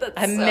love that. That's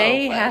I so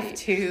may funny. have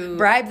to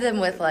bribe them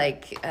with,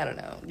 like, I don't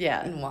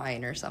know,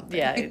 wine or something.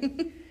 Yeah.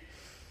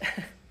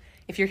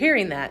 If you're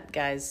hearing that,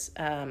 guys,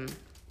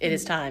 it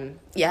is time.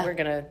 Yeah.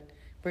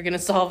 We're gonna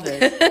solve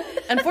this.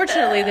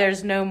 Unfortunately,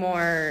 there's no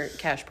more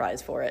cash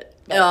prize for it.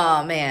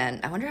 Oh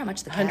man, I wonder how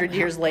much the 100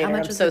 years later. How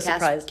much I'm was so the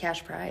surprised.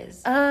 Cash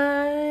prize.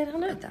 I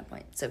don't know At that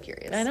point, so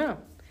curious. I know.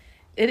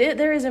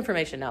 There is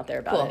information out there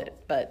about it,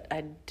 but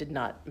I did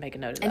not make a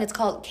note of that. And it's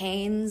called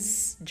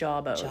Kane's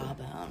Jawbone.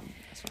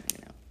 That's what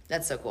I know.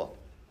 That's so cool.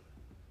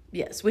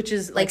 Yes, which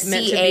is like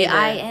meant to be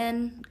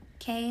CAIN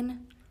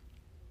Kane.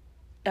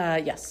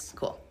 Yes.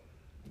 Cool.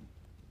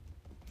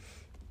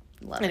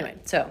 Love anyway,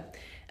 so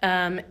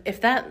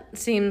if that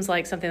seems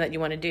like something that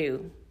you want to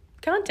do,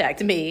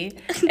 contact me,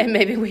 and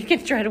maybe we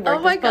can try to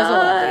work this puzzle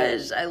out.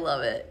 Gosh, I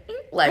love it.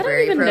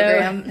 Library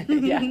program.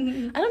 Yeah,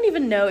 I don't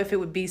even know if it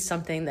would be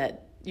something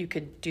that you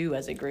could do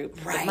as a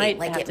group. Right, it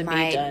might have to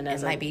be done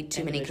as it might be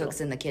too many cooks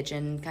in the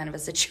kitchen kind of a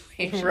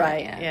situation.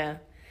 Right. Yeah.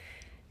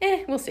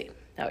 We'll see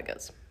how it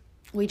goes.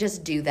 We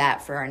just do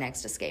that for our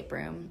next escape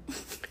room,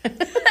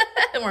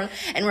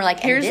 and we're like,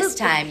 here's this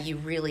time you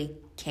really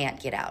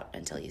can't get out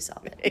until you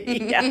solve it.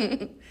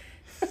 Yeah.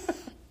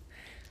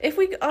 If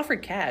we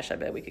offered cash, I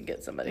bet we could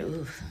get somebody.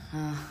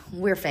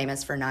 We're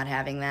famous for not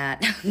having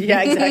that.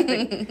 Yeah,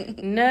 exactly.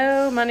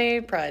 No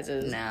money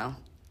prizes. No.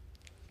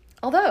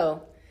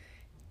 Although,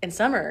 in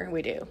summer,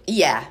 we do.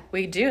 Yeah.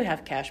 We do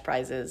have cash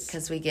prizes.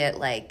 Because we get,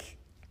 like,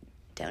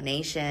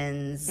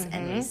 donations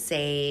and we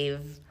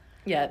save.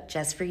 Yeah.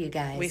 Just for you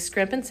guys. We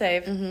scrimp and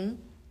save. Mm-hmm.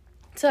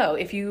 So,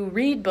 if you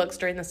read books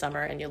during the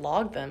summer and you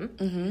log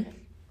them,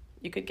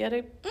 you could get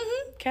a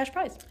cash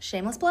prize.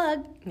 Shameless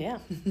plug. Yeah.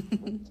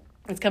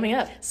 It's coming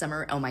up.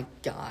 Summer, oh my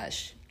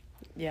gosh.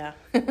 Yeah.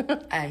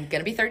 I'm going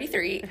to be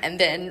 33 and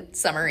then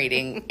summer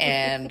reading,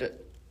 and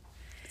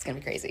it's going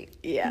to be crazy.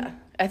 Yeah.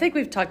 I think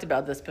we've talked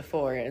about this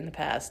before in the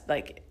past,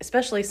 like,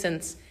 especially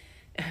since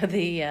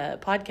the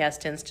podcast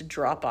tends to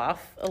drop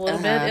off a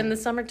little bit in the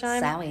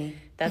summertime. Sorry.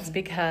 That's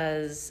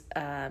because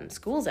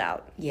school's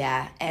out.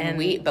 Yeah, and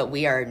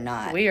we are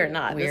not. We are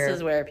not. This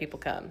is where people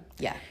come.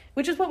 Yeah.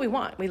 Which is what we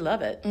want. We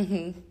love it.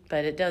 Mm-hmm.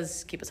 But it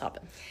does keep us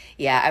hopping.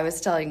 Yeah, I was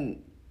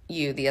telling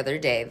you the other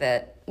day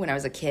that when I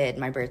was a kid,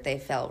 my birthday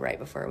fell right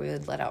before we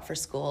would let out for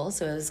school.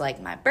 So it was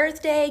like my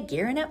birthday,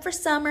 gearing up for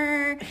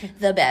summer,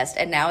 the best.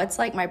 And now it's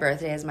like my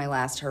birthday is my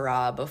last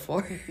hurrah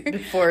before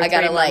I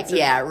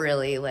gotta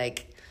really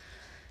like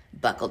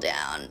buckle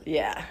down.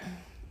 Yeah.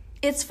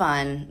 It's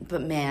fun,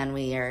 but man,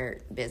 we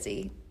are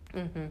busy.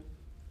 Mm-hmm.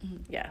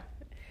 Yeah.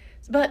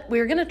 But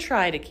we're going to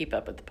try to keep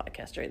up with the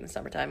podcast during the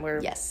summertime.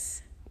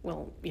 Yes.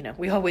 Well,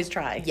 we always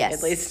try. Yes.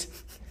 At least.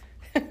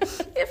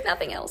 If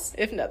nothing else.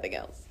 If nothing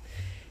else.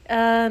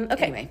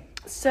 Okay. Anyway.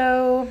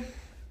 So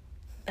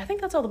I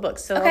think that's all the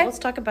books. So let's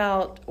talk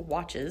about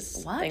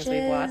watches. Things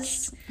we've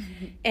watched.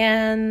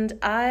 And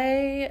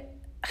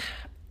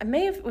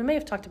we may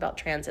have talked about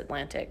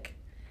Transatlantic,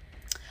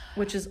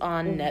 which is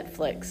on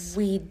Netflix.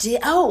 We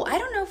did. Oh, I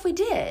don't know if we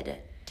did.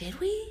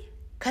 Did we?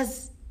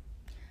 Because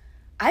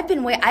I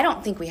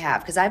don't think we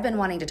have, because I've been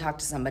wanting to talk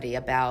to somebody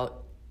about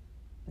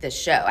this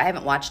show. I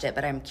haven't watched it,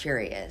 but I'm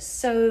curious.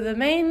 So the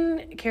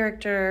main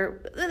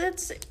character,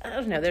 I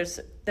don't know, there's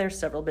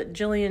several, but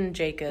Gillian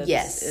Jacobs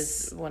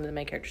is one of the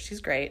main characters. She's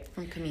great.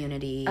 From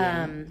Community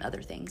and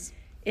other things.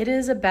 It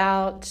is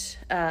about,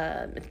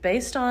 it's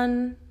based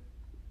on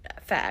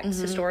facts,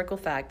 historical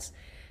facts.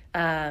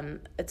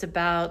 It's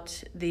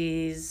about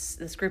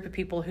this group of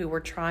people who were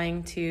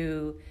trying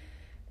to,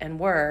 and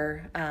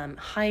were,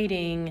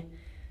 hiding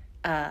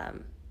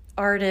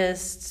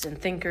artists and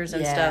thinkers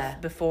and stuff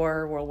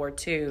before World War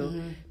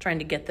II, trying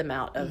to get them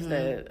out of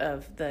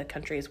the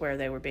countries where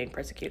they were being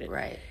persecuted.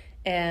 Right.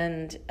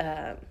 And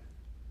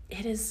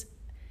it is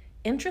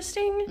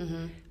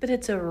interesting, but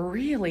it's a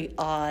really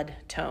odd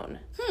tone.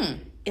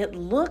 It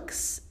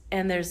looks,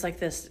 and there's like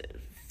this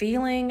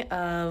feeling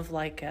of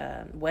like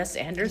Wes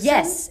Anderson.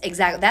 Yes,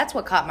 exactly. That's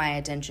what caught my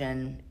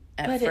attention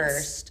at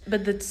first.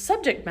 But the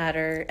subject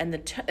matter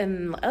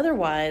and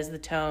otherwise the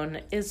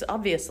tone is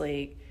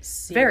obviously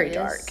very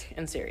dark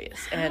and serious.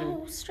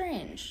 How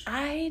strange.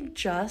 I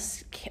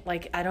just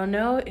can't, I don't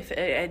know if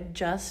it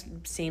just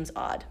seems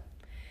odd.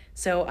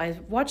 So I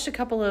watched a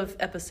couple of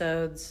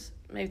episodes,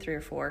 maybe 3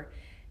 or 4,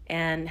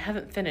 and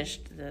haven't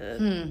finished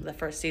the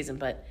first season,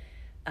 but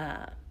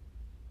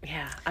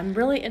yeah, I'm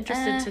really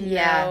interested to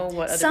know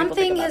what other people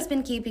think about has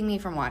been keeping me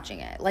from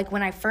watching it. Like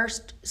when I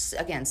first,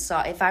 again,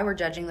 saw, if I were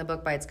judging the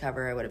book by its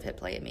cover, I would have hit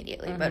play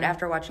immediately. But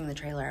after watching the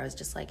trailer, I was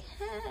just like,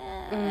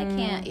 I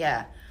can't.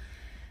 Yeah.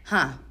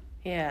 Huh.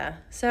 Yeah.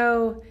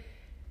 So,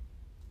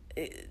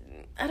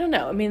 I don't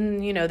know. I mean,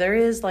 there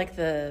is like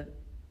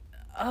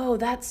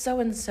that's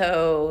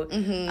so-and-so.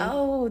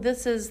 Oh,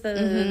 this is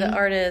the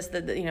artist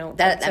that,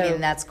 That, I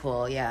mean, that's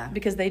cool. Yeah.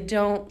 Because they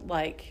don't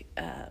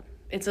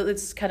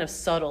it's kind of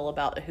subtle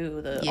about who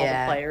all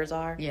the players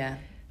are. Yeah.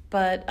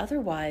 But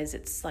otherwise,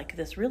 it's like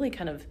this really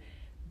kind of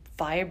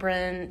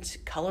vibrant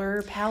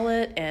color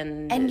palette,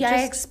 and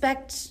I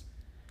expect,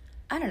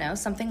 I don't know,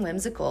 something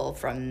whimsical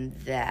from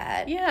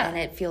that. Yeah. And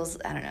it feels,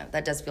 I don't know,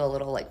 that does feel a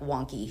little like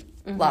wonky,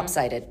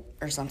 lopsided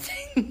or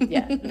something.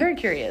 Yeah, very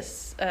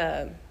curious.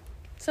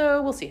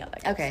 So we'll see how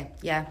that goes. Okay,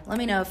 yeah. Let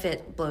me know if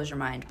it blows your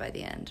mind by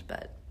the end,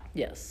 but...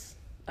 Yes,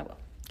 I will.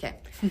 Okay.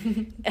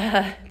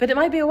 But it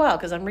might be a while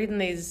because I'm reading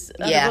these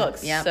other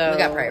books. Yeah, so, we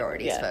got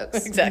priorities,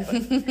 folks.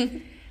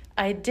 Exactly.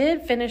 I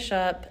did finish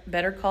up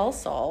Better Call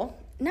Saul.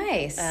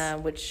 Nice.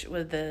 Which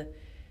was the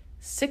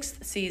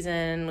 6th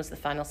season, was the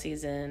final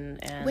season,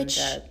 and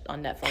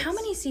on Netflix. How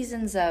many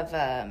seasons of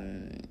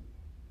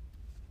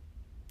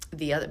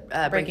the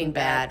other Breaking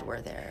Bad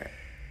were there?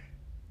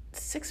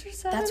 6 or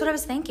 7? That's what I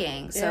was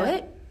thinking. So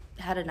it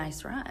had a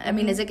nice run. I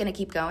mean, is it going to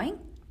keep going?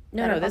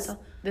 No,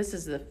 this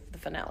is the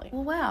finale.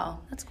 Well, wow.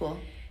 That's cool.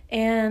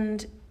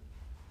 And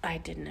I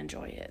didn't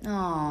enjoy it.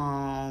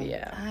 Oh.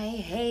 Yeah. I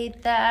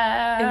hate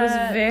that. It was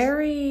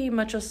very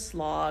much a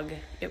slog.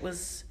 It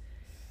was,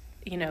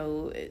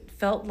 it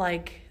felt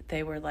like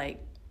they were like,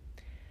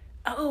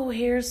 oh,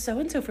 here's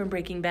so-and-so from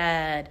Breaking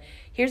Bad.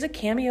 Here's a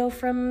cameo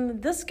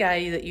from this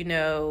guy that you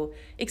know,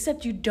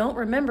 except you don't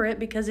remember it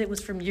because it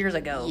was from years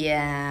ago.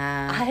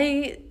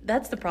 Yeah.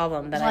 That's the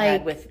problem that I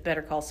had with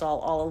Better Call Saul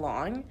all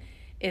along,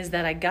 is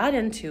that I got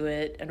into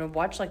it and I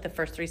watched like the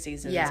first 3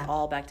 seasons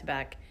all back to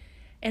back.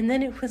 And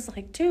then it was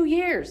like 2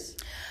 years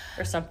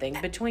or something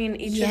between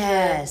each of the...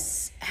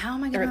 Yes. How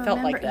am I going to remember? Or it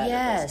felt like that.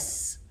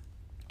 Yes.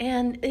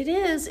 And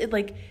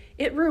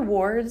it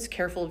rewards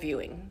careful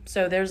viewing.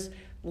 So there's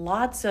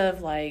lots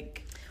of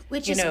like...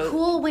 Which is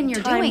cool when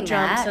you're doing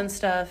jumps that. And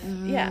stuff.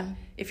 Mm-hmm. Yeah.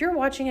 If you're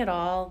watching it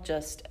all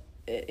just,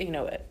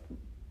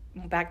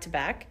 back to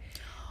back,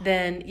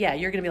 then,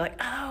 you're going to be like,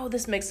 oh,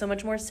 this makes so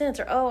much more sense.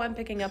 Or, oh, I'm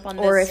picking up on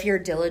this. Or if you're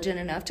diligent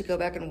enough to go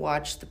back and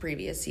watch the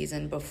previous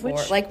season before.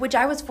 Which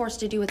I was forced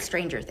to do with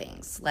Stranger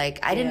Things. Like,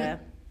 I didn't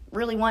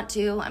really want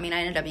to. I mean, I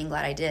ended up being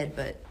glad I did.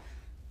 But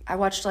I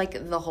watched,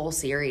 like, the whole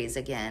series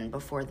again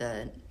before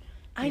the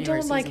I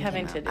don't like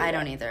having to do that. I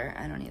don't either.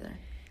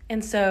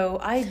 And so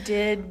I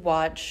did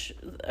watch,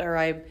 or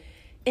I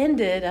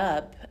ended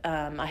up,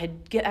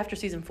 after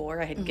season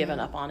 4, I had given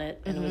up on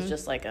it, and it was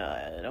just like,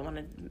 I don't want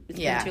to, it's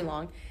been too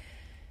long.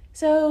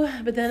 So,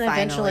 but then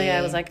eventually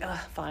I was like,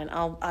 fine,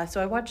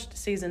 so I watched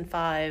season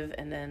 5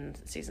 and then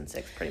season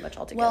 6 pretty much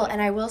all together. Well,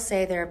 and I will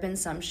say there have been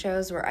some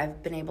shows where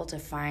I've been able to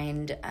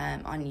find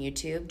on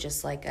YouTube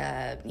just like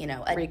a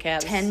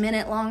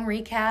 10-minute long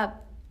recap.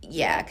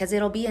 Yeah, because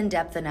it'll be in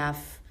depth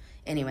enough.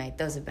 Anyway,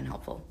 those have been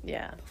helpful.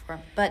 Yeah, before.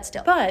 But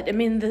still. But I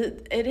mean,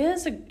 it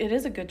is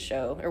a good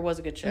show, or was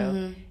a good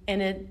show,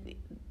 and it,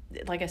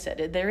 like I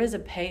said, there is a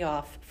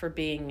payoff for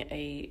being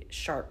a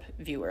sharp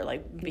viewer,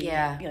 like being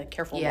a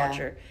careful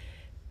watcher,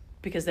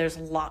 because there's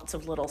lots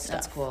of little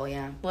stuff. That's cool.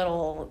 Yeah.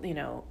 Little,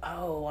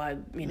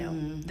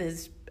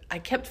 this. I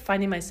kept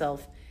finding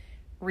myself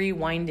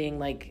rewinding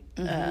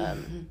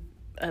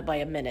by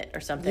a minute or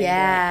something.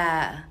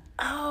 Yeah.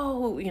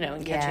 Like,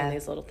 and catching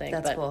these little things.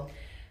 That's cool.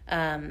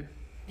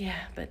 Yeah,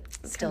 but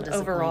still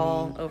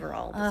overall,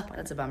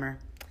 that's a bummer.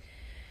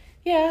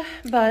 Yeah,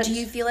 but do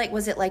you feel like,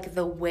 was it like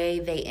the way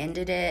they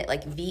ended it,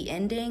 like the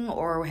ending,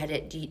 or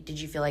did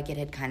you feel like it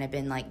had kind of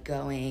been like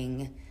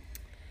going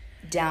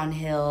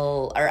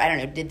downhill, or I don't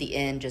know, did the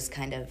end just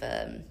kind of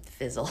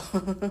fizzle?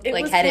 It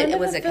was kind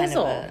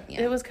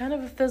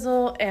of a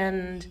fizzle,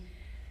 and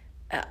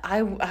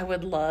I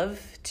would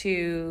love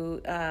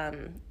to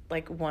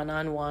like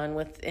one-on-one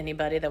with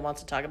anybody that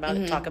wants to talk about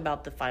it, talk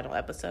about the final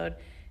episode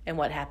and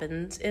what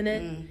happens in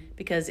it,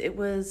 because it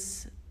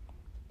was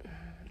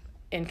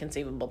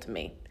inconceivable to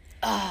me.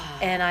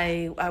 And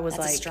I was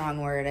that's like... a strong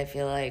word, I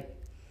feel like.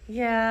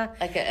 Yeah.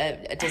 Like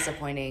a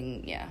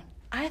disappointing,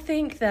 I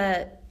think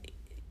that,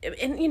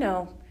 and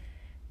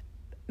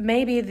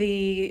maybe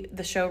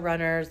the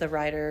showrunners, the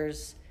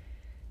writers,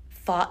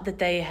 thought that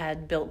they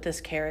had built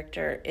this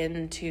character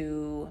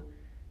into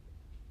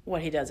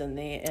what he does in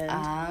the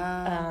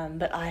end.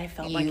 But I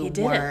felt like he didn't.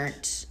 You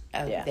weren't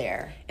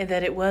there. And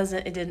that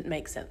it didn't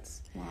make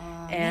sense.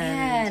 Oh,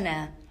 and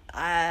man.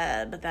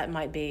 But that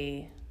might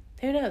be,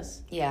 who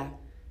knows? Yeah.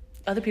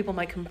 Other people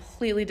might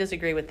completely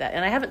disagree with that.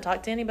 And I haven't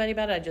talked to anybody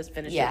about it. I just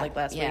finished it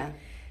last week.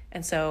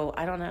 And so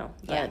I don't know.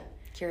 But,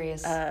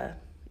 curious.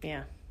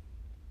 Yeah.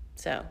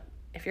 So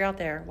if you're out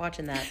there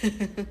watching that,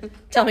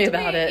 tell me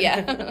about it.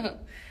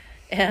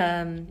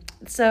 Yeah.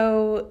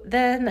 So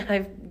then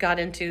I've got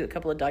into a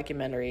couple of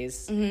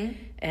documentaries,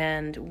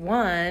 and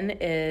one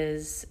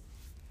is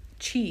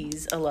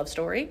Cheese, A Love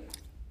Story.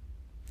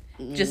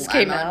 Just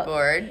came out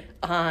board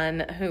on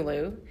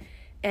Hulu,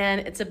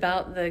 and it's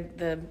about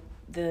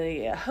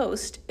the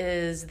host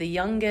is the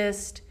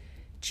youngest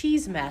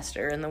cheese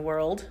master in the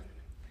world.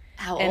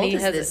 How old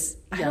is this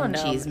young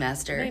cheese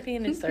master? Maybe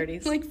in his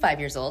 30s. Like 5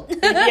 years old.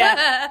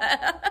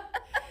 Yeah.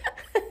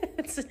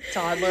 It's a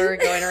toddler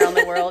going around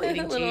the world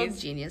eating little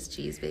cheese. Genius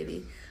cheese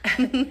baby.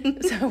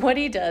 So what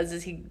he does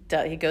is he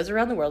goes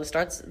around the world. He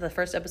starts, the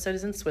first episode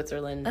is in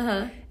Switzerland,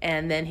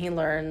 and then he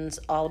learns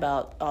all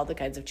about all the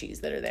kinds of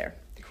cheese that are there.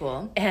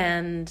 Cool.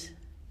 And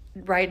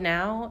right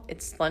now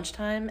it's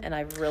lunchtime, and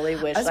I really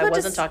wish I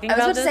wasn't talking about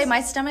this. I was about to say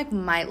my stomach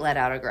might let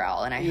out a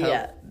growl, and I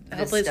hope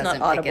hopefully it's not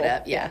audible. Pick it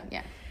up.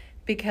 Yeah.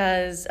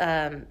 Because,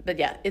 but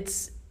yeah,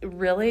 it's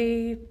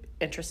really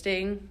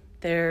interesting.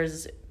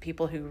 There's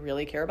people who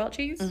really care about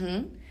cheese.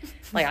 Mm-hmm.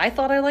 Like, I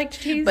thought I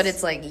liked cheese. But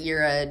it's like,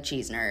 you're a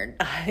cheese nerd.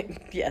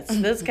 Yes,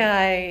 this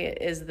guy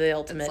is the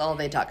ultimate. That's all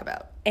they talk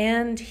about.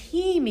 And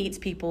he meets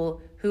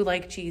people who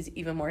like cheese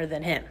even more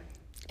than him.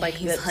 Like,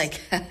 he's like,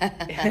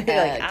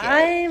 okay.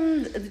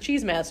 I'm the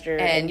cheese master,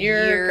 and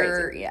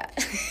you're crazy. Yeah.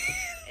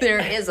 There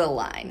is a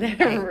line.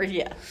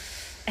 Yeah.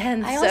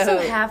 And I also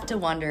have to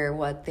wonder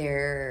what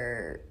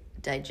their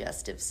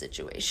digestive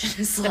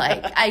situation is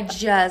like. I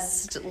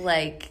just,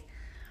 like...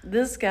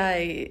 This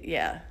guy,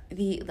 yeah.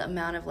 The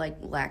amount of,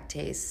 like,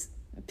 lactase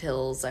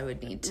pills I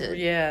would need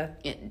to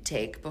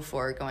take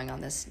before going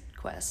on this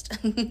quest.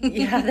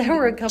 Yeah, there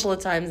were a couple of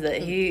times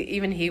that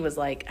he was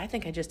like, I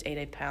think I just ate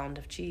a pound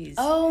of cheese.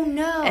 Oh,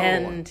 no.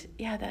 And,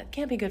 yeah, that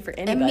can't be good for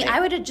anybody. I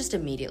would just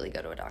immediately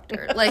go to a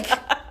doctor. Like,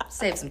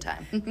 save some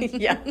time.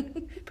 Yeah.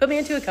 Put me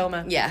into a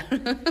coma. Yeah.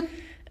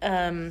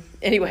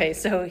 Anyway,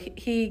 so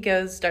he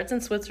starts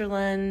in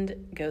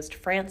Switzerland, goes to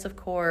France, of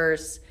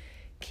course,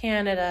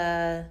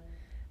 Canada,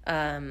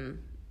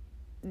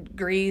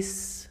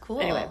 Greece.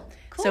 Cool. Anyway,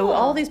 so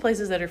all these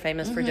places that are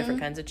famous for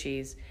different kinds of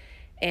cheese,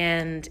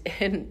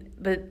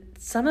 but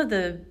some of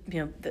the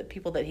the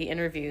people that he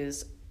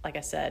interviews, like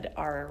I said,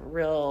 are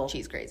real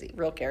cheese crazy,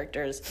 real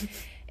characters.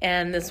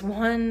 And this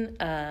one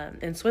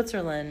in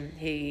Switzerland,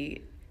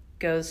 he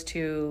goes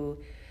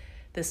to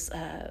this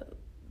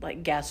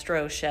like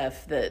gastro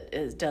chef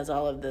that does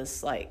all of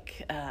this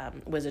like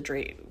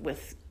wizardry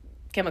with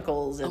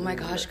chemicals. And, oh my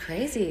gosh,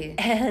 crazy!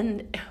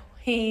 And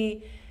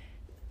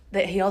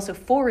he also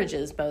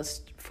forages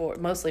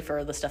mostly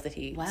for the stuff that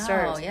he serves.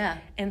 Wow, yeah.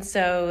 And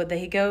so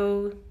they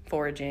go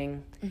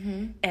foraging,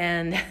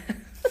 and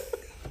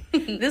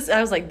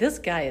I was like, this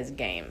guy is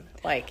game.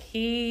 Like,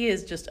 he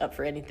is just up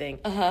for anything.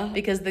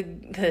 Because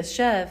the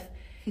chef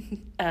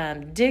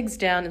digs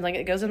down, and like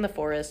it goes in the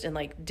forest and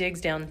like digs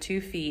down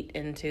 2 feet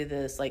into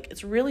this, like,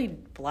 it's really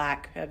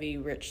black, heavy,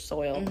 rich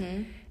soil,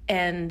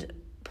 and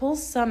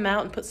pulls some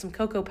out and puts some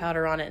cocoa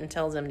powder on it and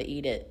tells him to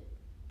eat it.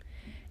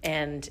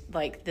 And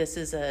like, this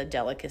is a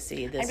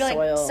delicacy. This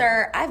soil. Like,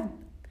 sir,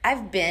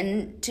 I've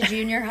been to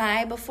junior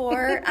high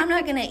before. I'm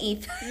not gonna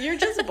eat that. You're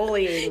just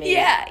bullying me.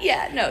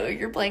 Yeah. No,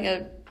 you're playing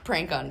a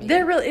prank on me.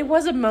 It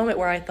was a moment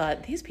where I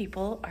thought, these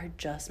people are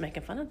just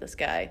making fun of this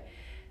guy.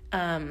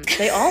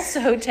 They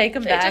also take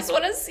him back. I just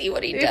want to see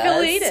what he does.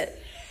 He'll eat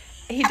it.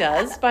 He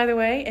does, by the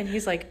way, and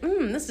he's like,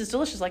 this is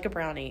delicious, like a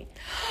brownie.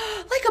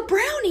 Like a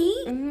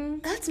brownie? Mm-hmm.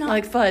 That's not...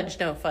 Like fudge.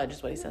 No, fudge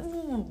is what he says.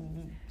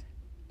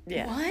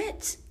 Yeah.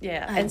 What?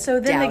 Yeah. I and so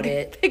then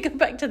they go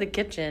back to the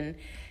kitchen,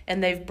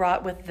 and they've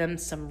brought with them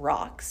some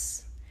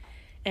rocks.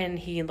 And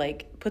he,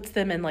 like, puts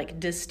them and, like,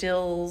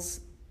 distills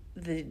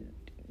the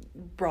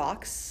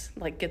rocks,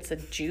 like, gets a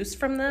juice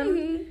from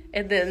them.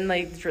 And then,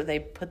 like, they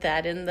put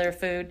that in their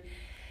food.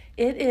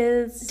 It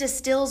is...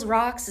 Distills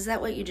rocks? Is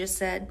that what you just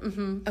said?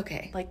 Mm-hmm.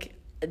 Okay. Like,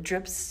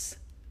 drips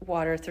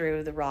water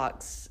through the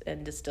rocks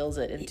and distills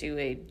it into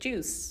a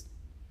juice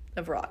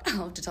of rock.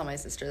 I'll have to tell my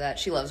sister that.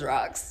 She loves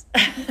rocks.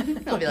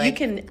 I'll be like, you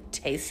can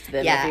taste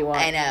them if you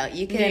want. I know.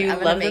 You can. I'm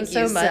going to make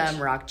you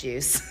some rock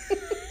juice.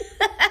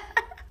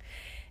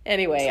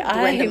 Anyway,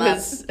 blend them up.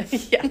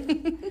 Yeah.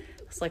 I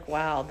was like,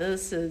 wow,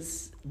 this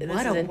is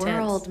intense.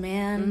 World,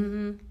 man.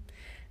 Mm-hmm.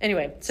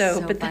 Anyway,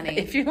 so but funny.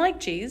 If you like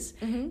cheese,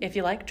 if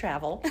you like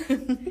travel,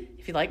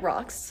 if you like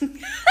rocks,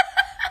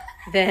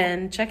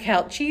 then check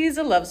out Cheese: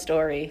 A Love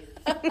Story.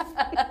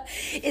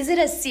 Is it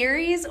a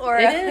series or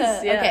it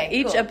is? Yeah. Okay,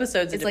 each cool.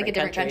 episode's like a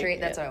different country.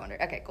 That's what I wonder.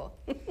 Okay, cool.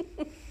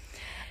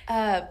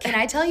 Can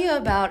I tell you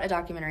about a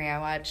documentary I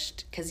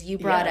watched? Because you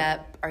brought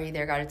up Are You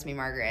There, God? It's Me,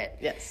 Margaret.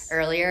 Yes.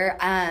 Earlier.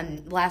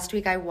 Last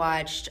week I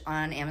watched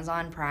on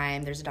Amazon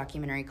Prime, there's a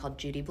documentary called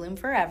Judy Blume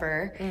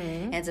Forever.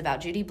 And it's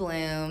about Judy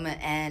Blume,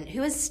 and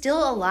who is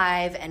still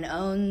alive and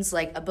owns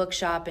like a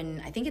bookshop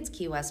in, I think it's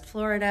Key West,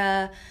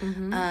 Florida.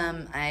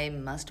 I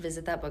must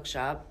visit that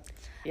bookshop.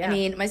 Yeah. I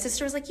mean, my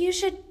sister was like, you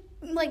should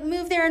like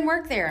move there and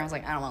work there. I was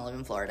like, I don't want to live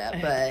in Florida,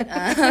 but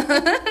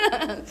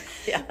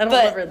yeah, I don't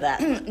live for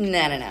that.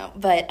 No.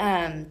 But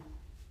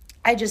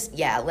I just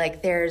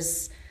like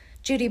there's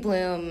Judy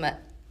Blume.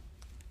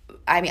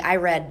 I mean, I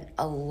read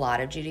a lot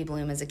of Judy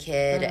Blume as a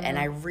kid, and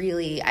I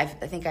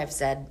think I've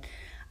said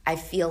I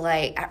feel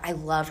like I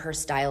love her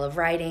style of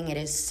writing.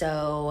 It's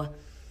so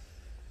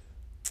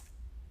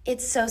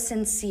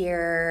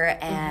sincere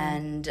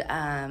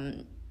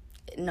and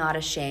not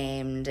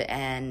ashamed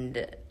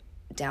and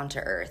down to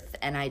earth,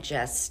 and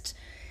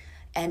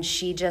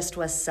she just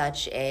was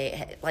such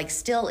a, like,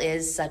 still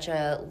is such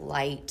a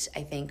light,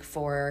 I think,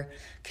 for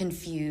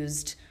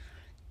confused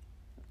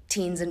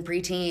teens and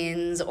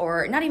preteens,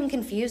 or not even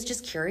confused,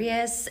 just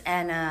curious.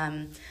 And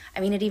I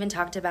mean, it even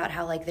talked about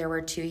how like there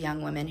were 2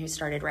 young women who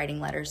started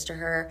writing letters to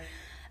her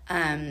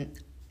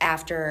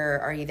after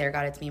Are You There,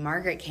 God, It's Me,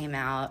 Margaret came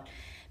out,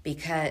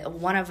 because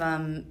one of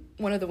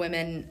the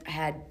women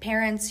had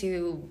parents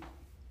who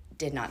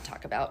did not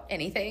talk about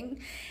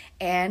anything,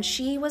 and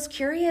she was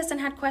curious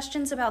and had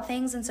questions about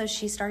things, and so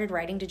she started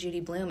writing to Judy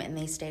Blume, and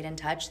they stayed in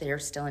touch. They are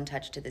still in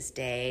touch to this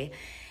day.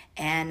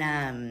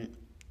 And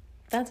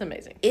that's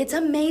amazing. It's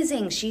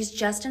amazing. She's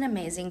just an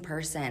amazing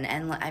person.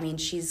 And I mean,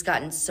 she's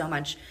gotten so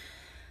much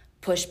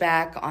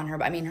pushback on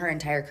her. I mean, her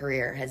entire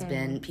career has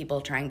been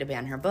people trying to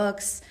ban her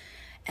books.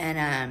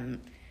 And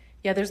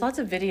yeah, there's lots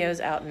of videos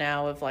out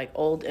now of like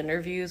old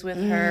interviews with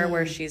her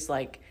where she's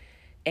like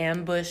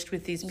ambushed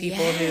with these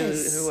people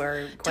who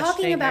are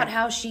talking about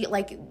how she,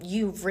 like,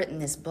 you've written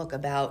this book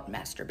about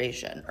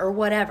masturbation or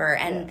whatever.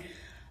 And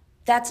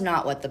that's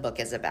not what the book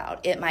is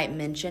about. It might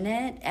mention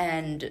it,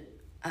 and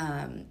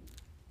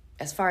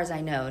as far as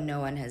I know, no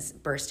one has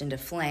burst into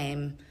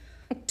flame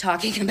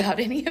talking about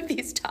any of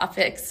these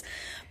topics.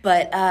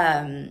 But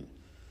I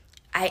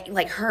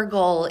like, her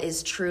goal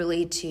is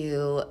truly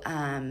to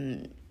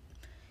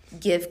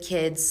give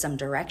kids some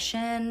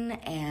direction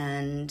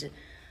and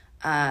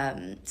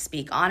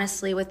speak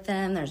honestly with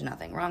them. There's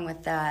nothing wrong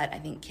with that. I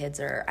think kids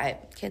are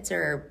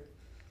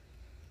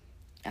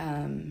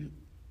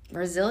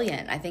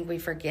resilient. I think we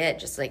forget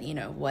just like, you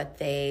know, what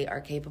they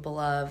are capable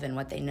of and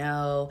what they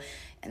know.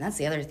 And that's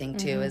the other thing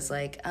too, is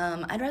like,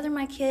 I'd rather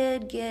my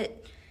kid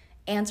get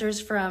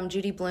answers from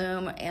Judy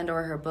Blume and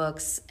or her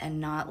books and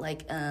not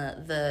like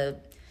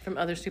from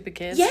other stupid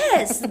kids.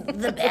 Yes,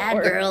 the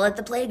bad girl at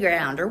the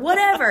playground or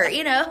whatever,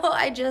 you know.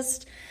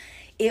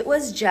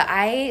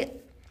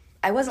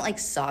 I wasn't like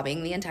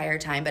sobbing the entire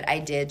time, but I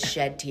did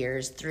shed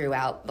tears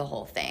throughout the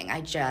whole thing. I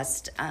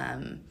just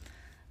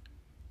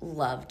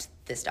loved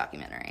this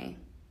documentary.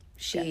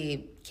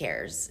 She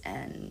cares,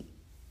 and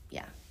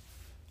yeah,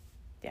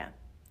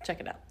 check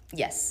it out.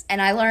 Yes,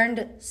 and I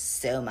learned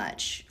so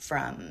much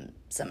from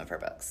some of her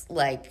books.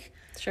 Like,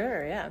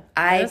 sure, yeah,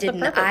 I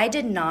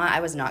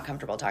was not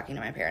comfortable talking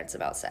to my parents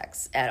about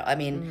sex. I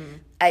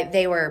mean,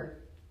 they were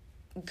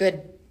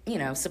good, you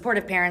know,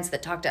 supportive parents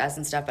that talked to us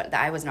and stuff, but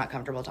I was not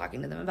comfortable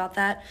talking to them about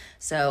that.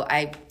 So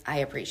I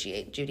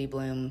appreciate Judy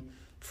Blume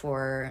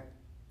for,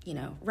 you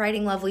know,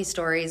 writing lovely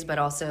stories, but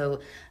also,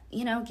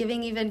 you know,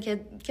 giving even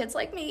kids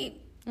like me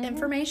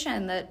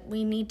information that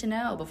we need to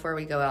know before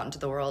we go out into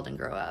the world and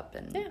grow up.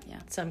 And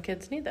some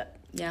kids need that.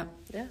 Yeah.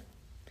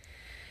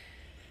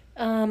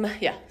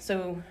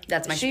 So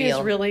that's my she spiel.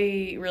 is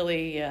really,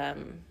 really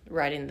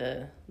riding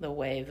the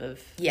wave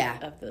of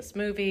this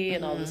movie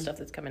and all the stuff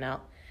that's coming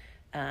out.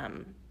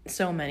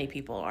 So many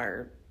people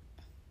are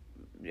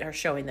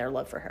showing their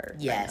love for her.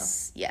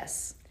 Yes, right now.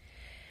 Yes.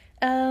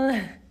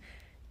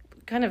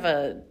 Kind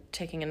of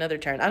taking another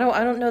turn. I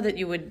don't know that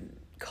you would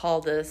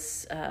call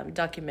this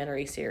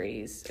documentary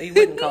series. You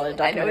wouldn't call it a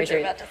documentary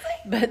series. I know what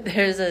you're about to say. But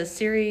there's a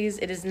series.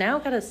 It has now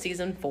got a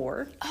season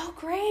 4. Oh,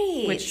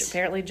 great! Which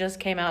apparently just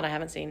came out. I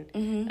haven't seen.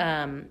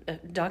 A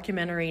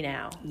documentary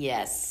now.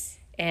 Yes.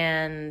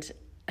 And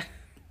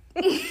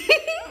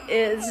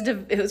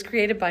it was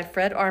created by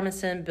Fred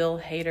Armisen, Bill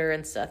Hader,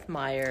 and Seth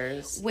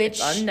Meyers. Which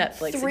it's on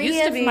Netflix.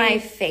 3 of my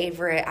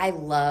favorite. I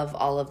love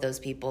all of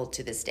those people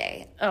to this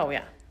day. Oh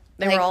yeah.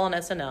 They were all on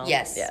SNL.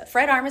 Yes.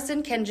 Fred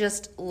Armisen can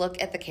just look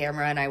at the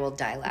camera and I will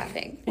die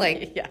laughing.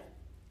 Like, yeah.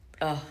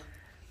 Oh.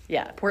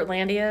 Yeah.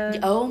 Portlandia.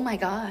 Oh my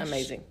gosh.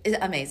 Amazing.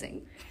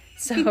 Amazing.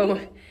 So,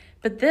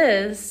 but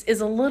this is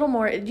a little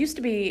more, it used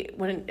to be,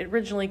 when it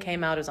originally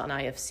came out, it was on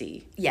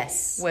IFC.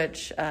 Yes.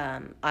 Which,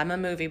 I'm a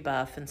movie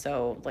buff, and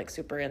so, like,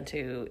 super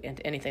into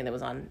anything that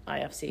was on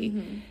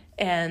IFC.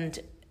 And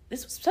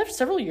this was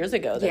several years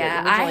ago that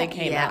it originally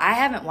came out. I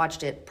haven't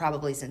watched it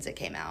probably since it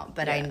came out,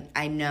 but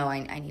I know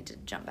I need to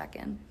jump back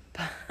in.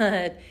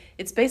 But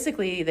it's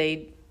basically,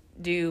 they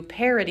do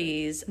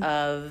parodies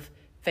of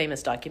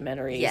famous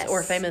documentaries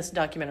or famous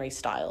documentary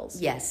styles.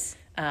 Yes.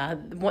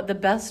 The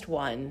best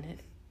one,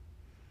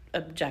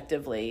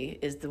 objectively,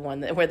 is the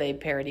one where they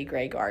parody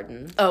Grey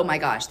Garden. Oh my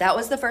gosh, that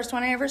was the first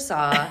one I ever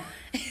saw.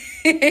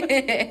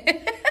 It's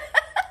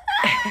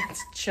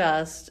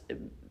just...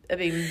 I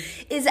mean,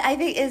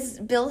 is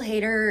Bill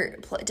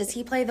Hader? Does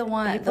he play the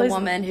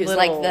woman who's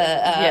like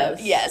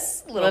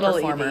the little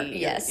performer? Evie,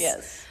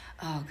 yes.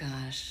 Oh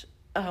gosh.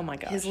 Oh my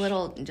gosh.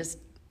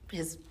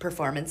 His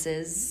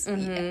performances.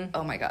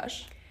 Oh my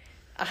gosh.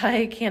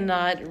 I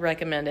cannot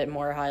recommend it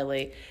more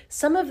highly.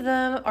 Some of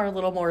them are a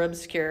little more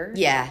obscure.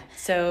 Yeah.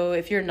 So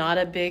if you're not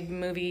a big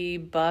movie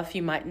buff,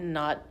 you might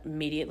not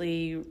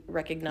immediately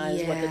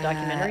recognize what the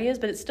documentary is,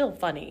 but it's still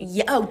funny.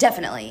 Yeah. Oh,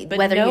 definitely. But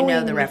whether you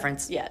know the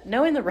reference. Yeah.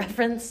 Knowing the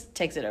reference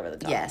takes it over the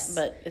top. Yes.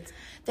 But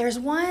there's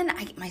one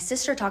my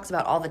sister talks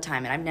about all the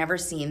time, and I've never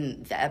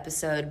seen the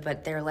episode,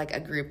 but they're like a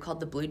group called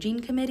the Blue Jean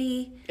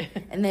Committee,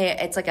 and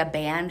it's like a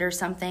band or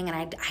something, and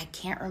I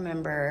can't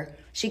remember.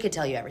 She could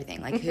tell you everything,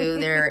 like who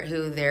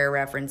they're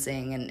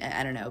referencing, and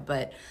I don't know,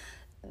 but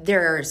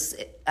they're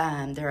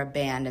a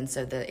band, and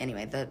so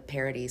the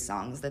parody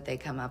songs that they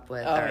come up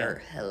with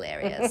are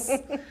hilarious.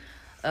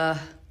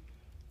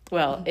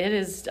 Well, it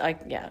is,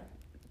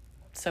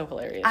 so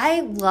hilarious.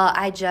 I'm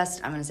going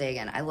to say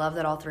again, I love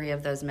that all three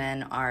of those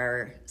men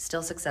are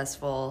still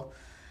successful.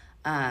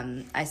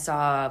 I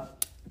saw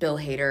Bill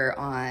Hader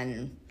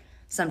on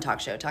some talk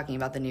show talking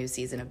about the new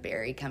season of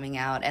Barry coming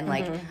out. And,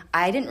 like,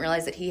 I didn't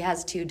realize that he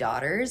has 2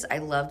 daughters. I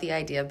love the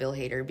idea of Bill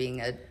Hader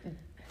being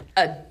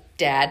a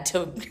dad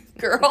to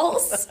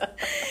girls.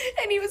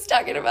 And he was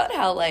talking about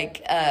how,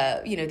 like,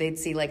 they'd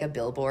see, like, a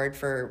billboard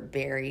for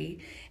Barry.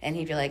 And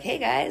he'd be like, hey,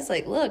 guys,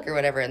 like, look, or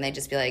whatever. And they'd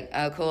just be like,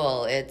 oh,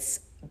 cool, it's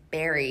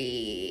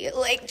Barry.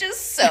 Like,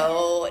 just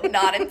so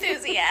not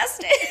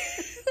enthusiastic.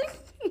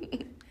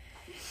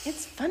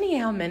 It's funny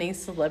how many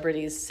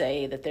celebrities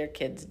say that their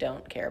kids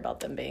don't care about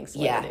them being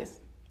celebrities.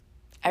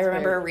 Yeah. I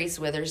remember Reese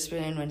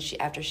Witherspoon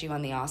after she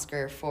won the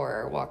Oscar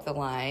for Walk the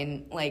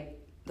Line, like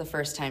the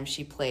first time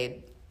she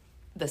played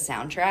the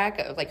soundtrack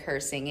of like her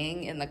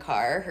singing in the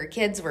car, her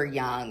kids were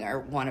young, or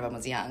one of them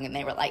was young, and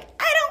they were like,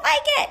 I don't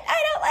like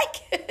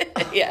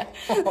it. Yeah.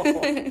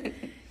 Oh.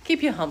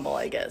 Keep you humble,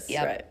 I guess.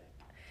 Yep.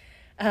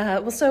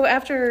 Right. Well, so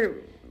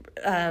after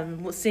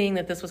seeing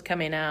that this was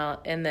coming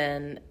out, and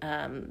then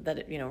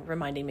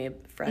reminding me of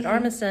Fred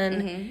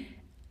Armisen,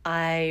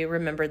 I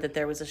remembered that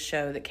there was a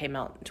show that came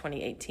out in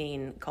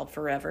 2018 called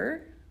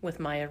Forever with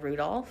Maya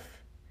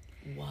Rudolph.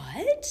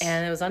 What?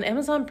 And it was on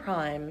Amazon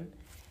Prime.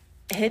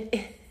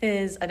 It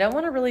is, I don't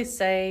want to really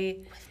say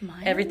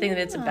everything that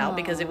it's about,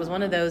 because it was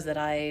one of those that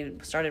I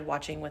started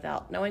watching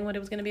without knowing what it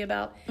was going to be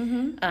about.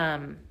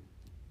 And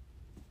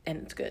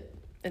it's good.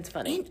 It's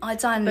funny.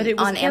 It's on, but it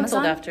was on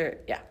canceled Amazon?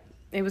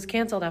 It was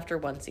canceled after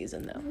one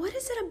season, though. What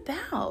is it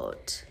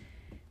about?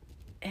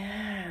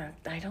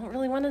 I don't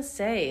really want to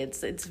say.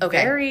 It's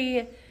okay.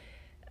 Very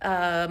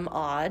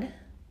odd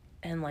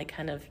and like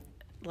kind of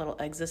a little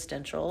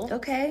existential.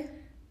 Okay.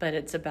 But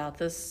it's about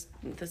this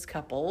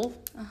couple,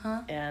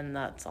 and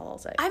that's all I'll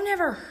say. I've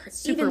never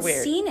even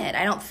weird. Seen it,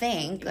 I don't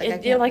think.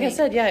 I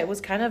said, it was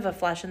kind of a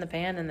flash in the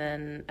pan, and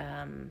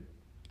then...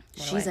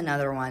 she's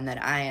another one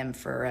that I am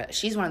for...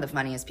 she's one of the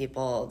funniest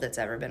people that's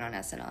ever been on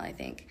SNL, I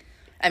think.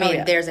 I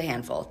mean, there's a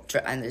handful,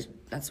 and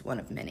that's one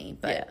of many,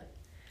 but...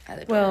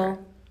 Yeah.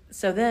 Well,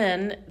 so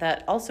then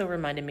that also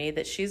reminded me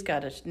that she's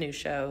got a new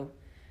show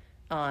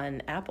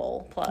on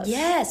Apple Plus.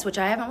 Yes, which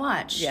I haven't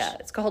watched. Yeah,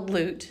 it's called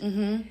Loot.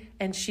 Mm-hmm.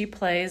 And she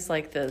plays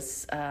like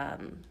this,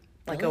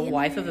 like a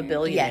wife of a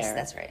billionaire. Yes,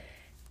 that's right.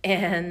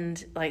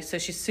 And like, so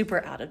she's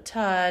super out of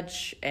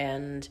touch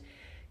and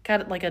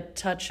got like a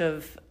touch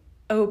of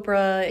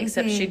Oprah,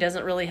 except she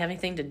doesn't really have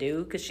anything to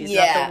do because she's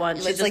not the one.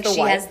 She's just like the she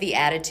wife. Has the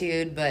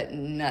attitude, but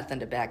nothing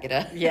to back it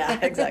up. Yeah,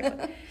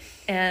 exactly.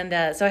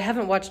 And so I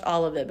haven't watched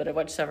all of it, but I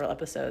watched several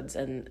episodes,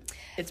 and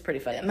it's pretty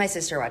funny. My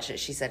sister watched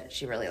it. She said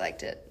she really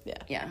liked it.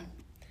 Yeah.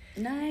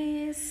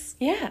 Nice.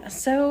 Yeah,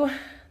 so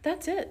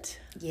that's it.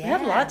 Yeah. We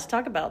had a lot to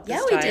talk about this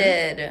time. Yeah, we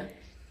did.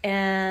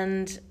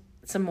 And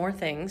some more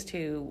things,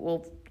 too.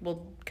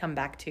 We'll come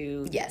back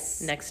to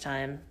next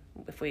time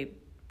if we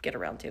get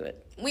around to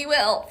it. We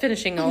will.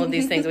 Finishing all of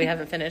these things we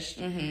haven't finished.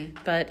 Mm-hmm.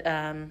 But,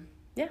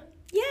 yeah.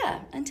 Yeah,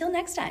 until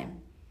next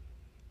time.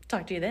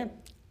 Talk to you then.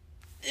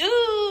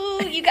 Ooh,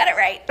 you got it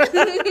right.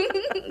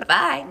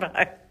 Bye.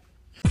 Bye.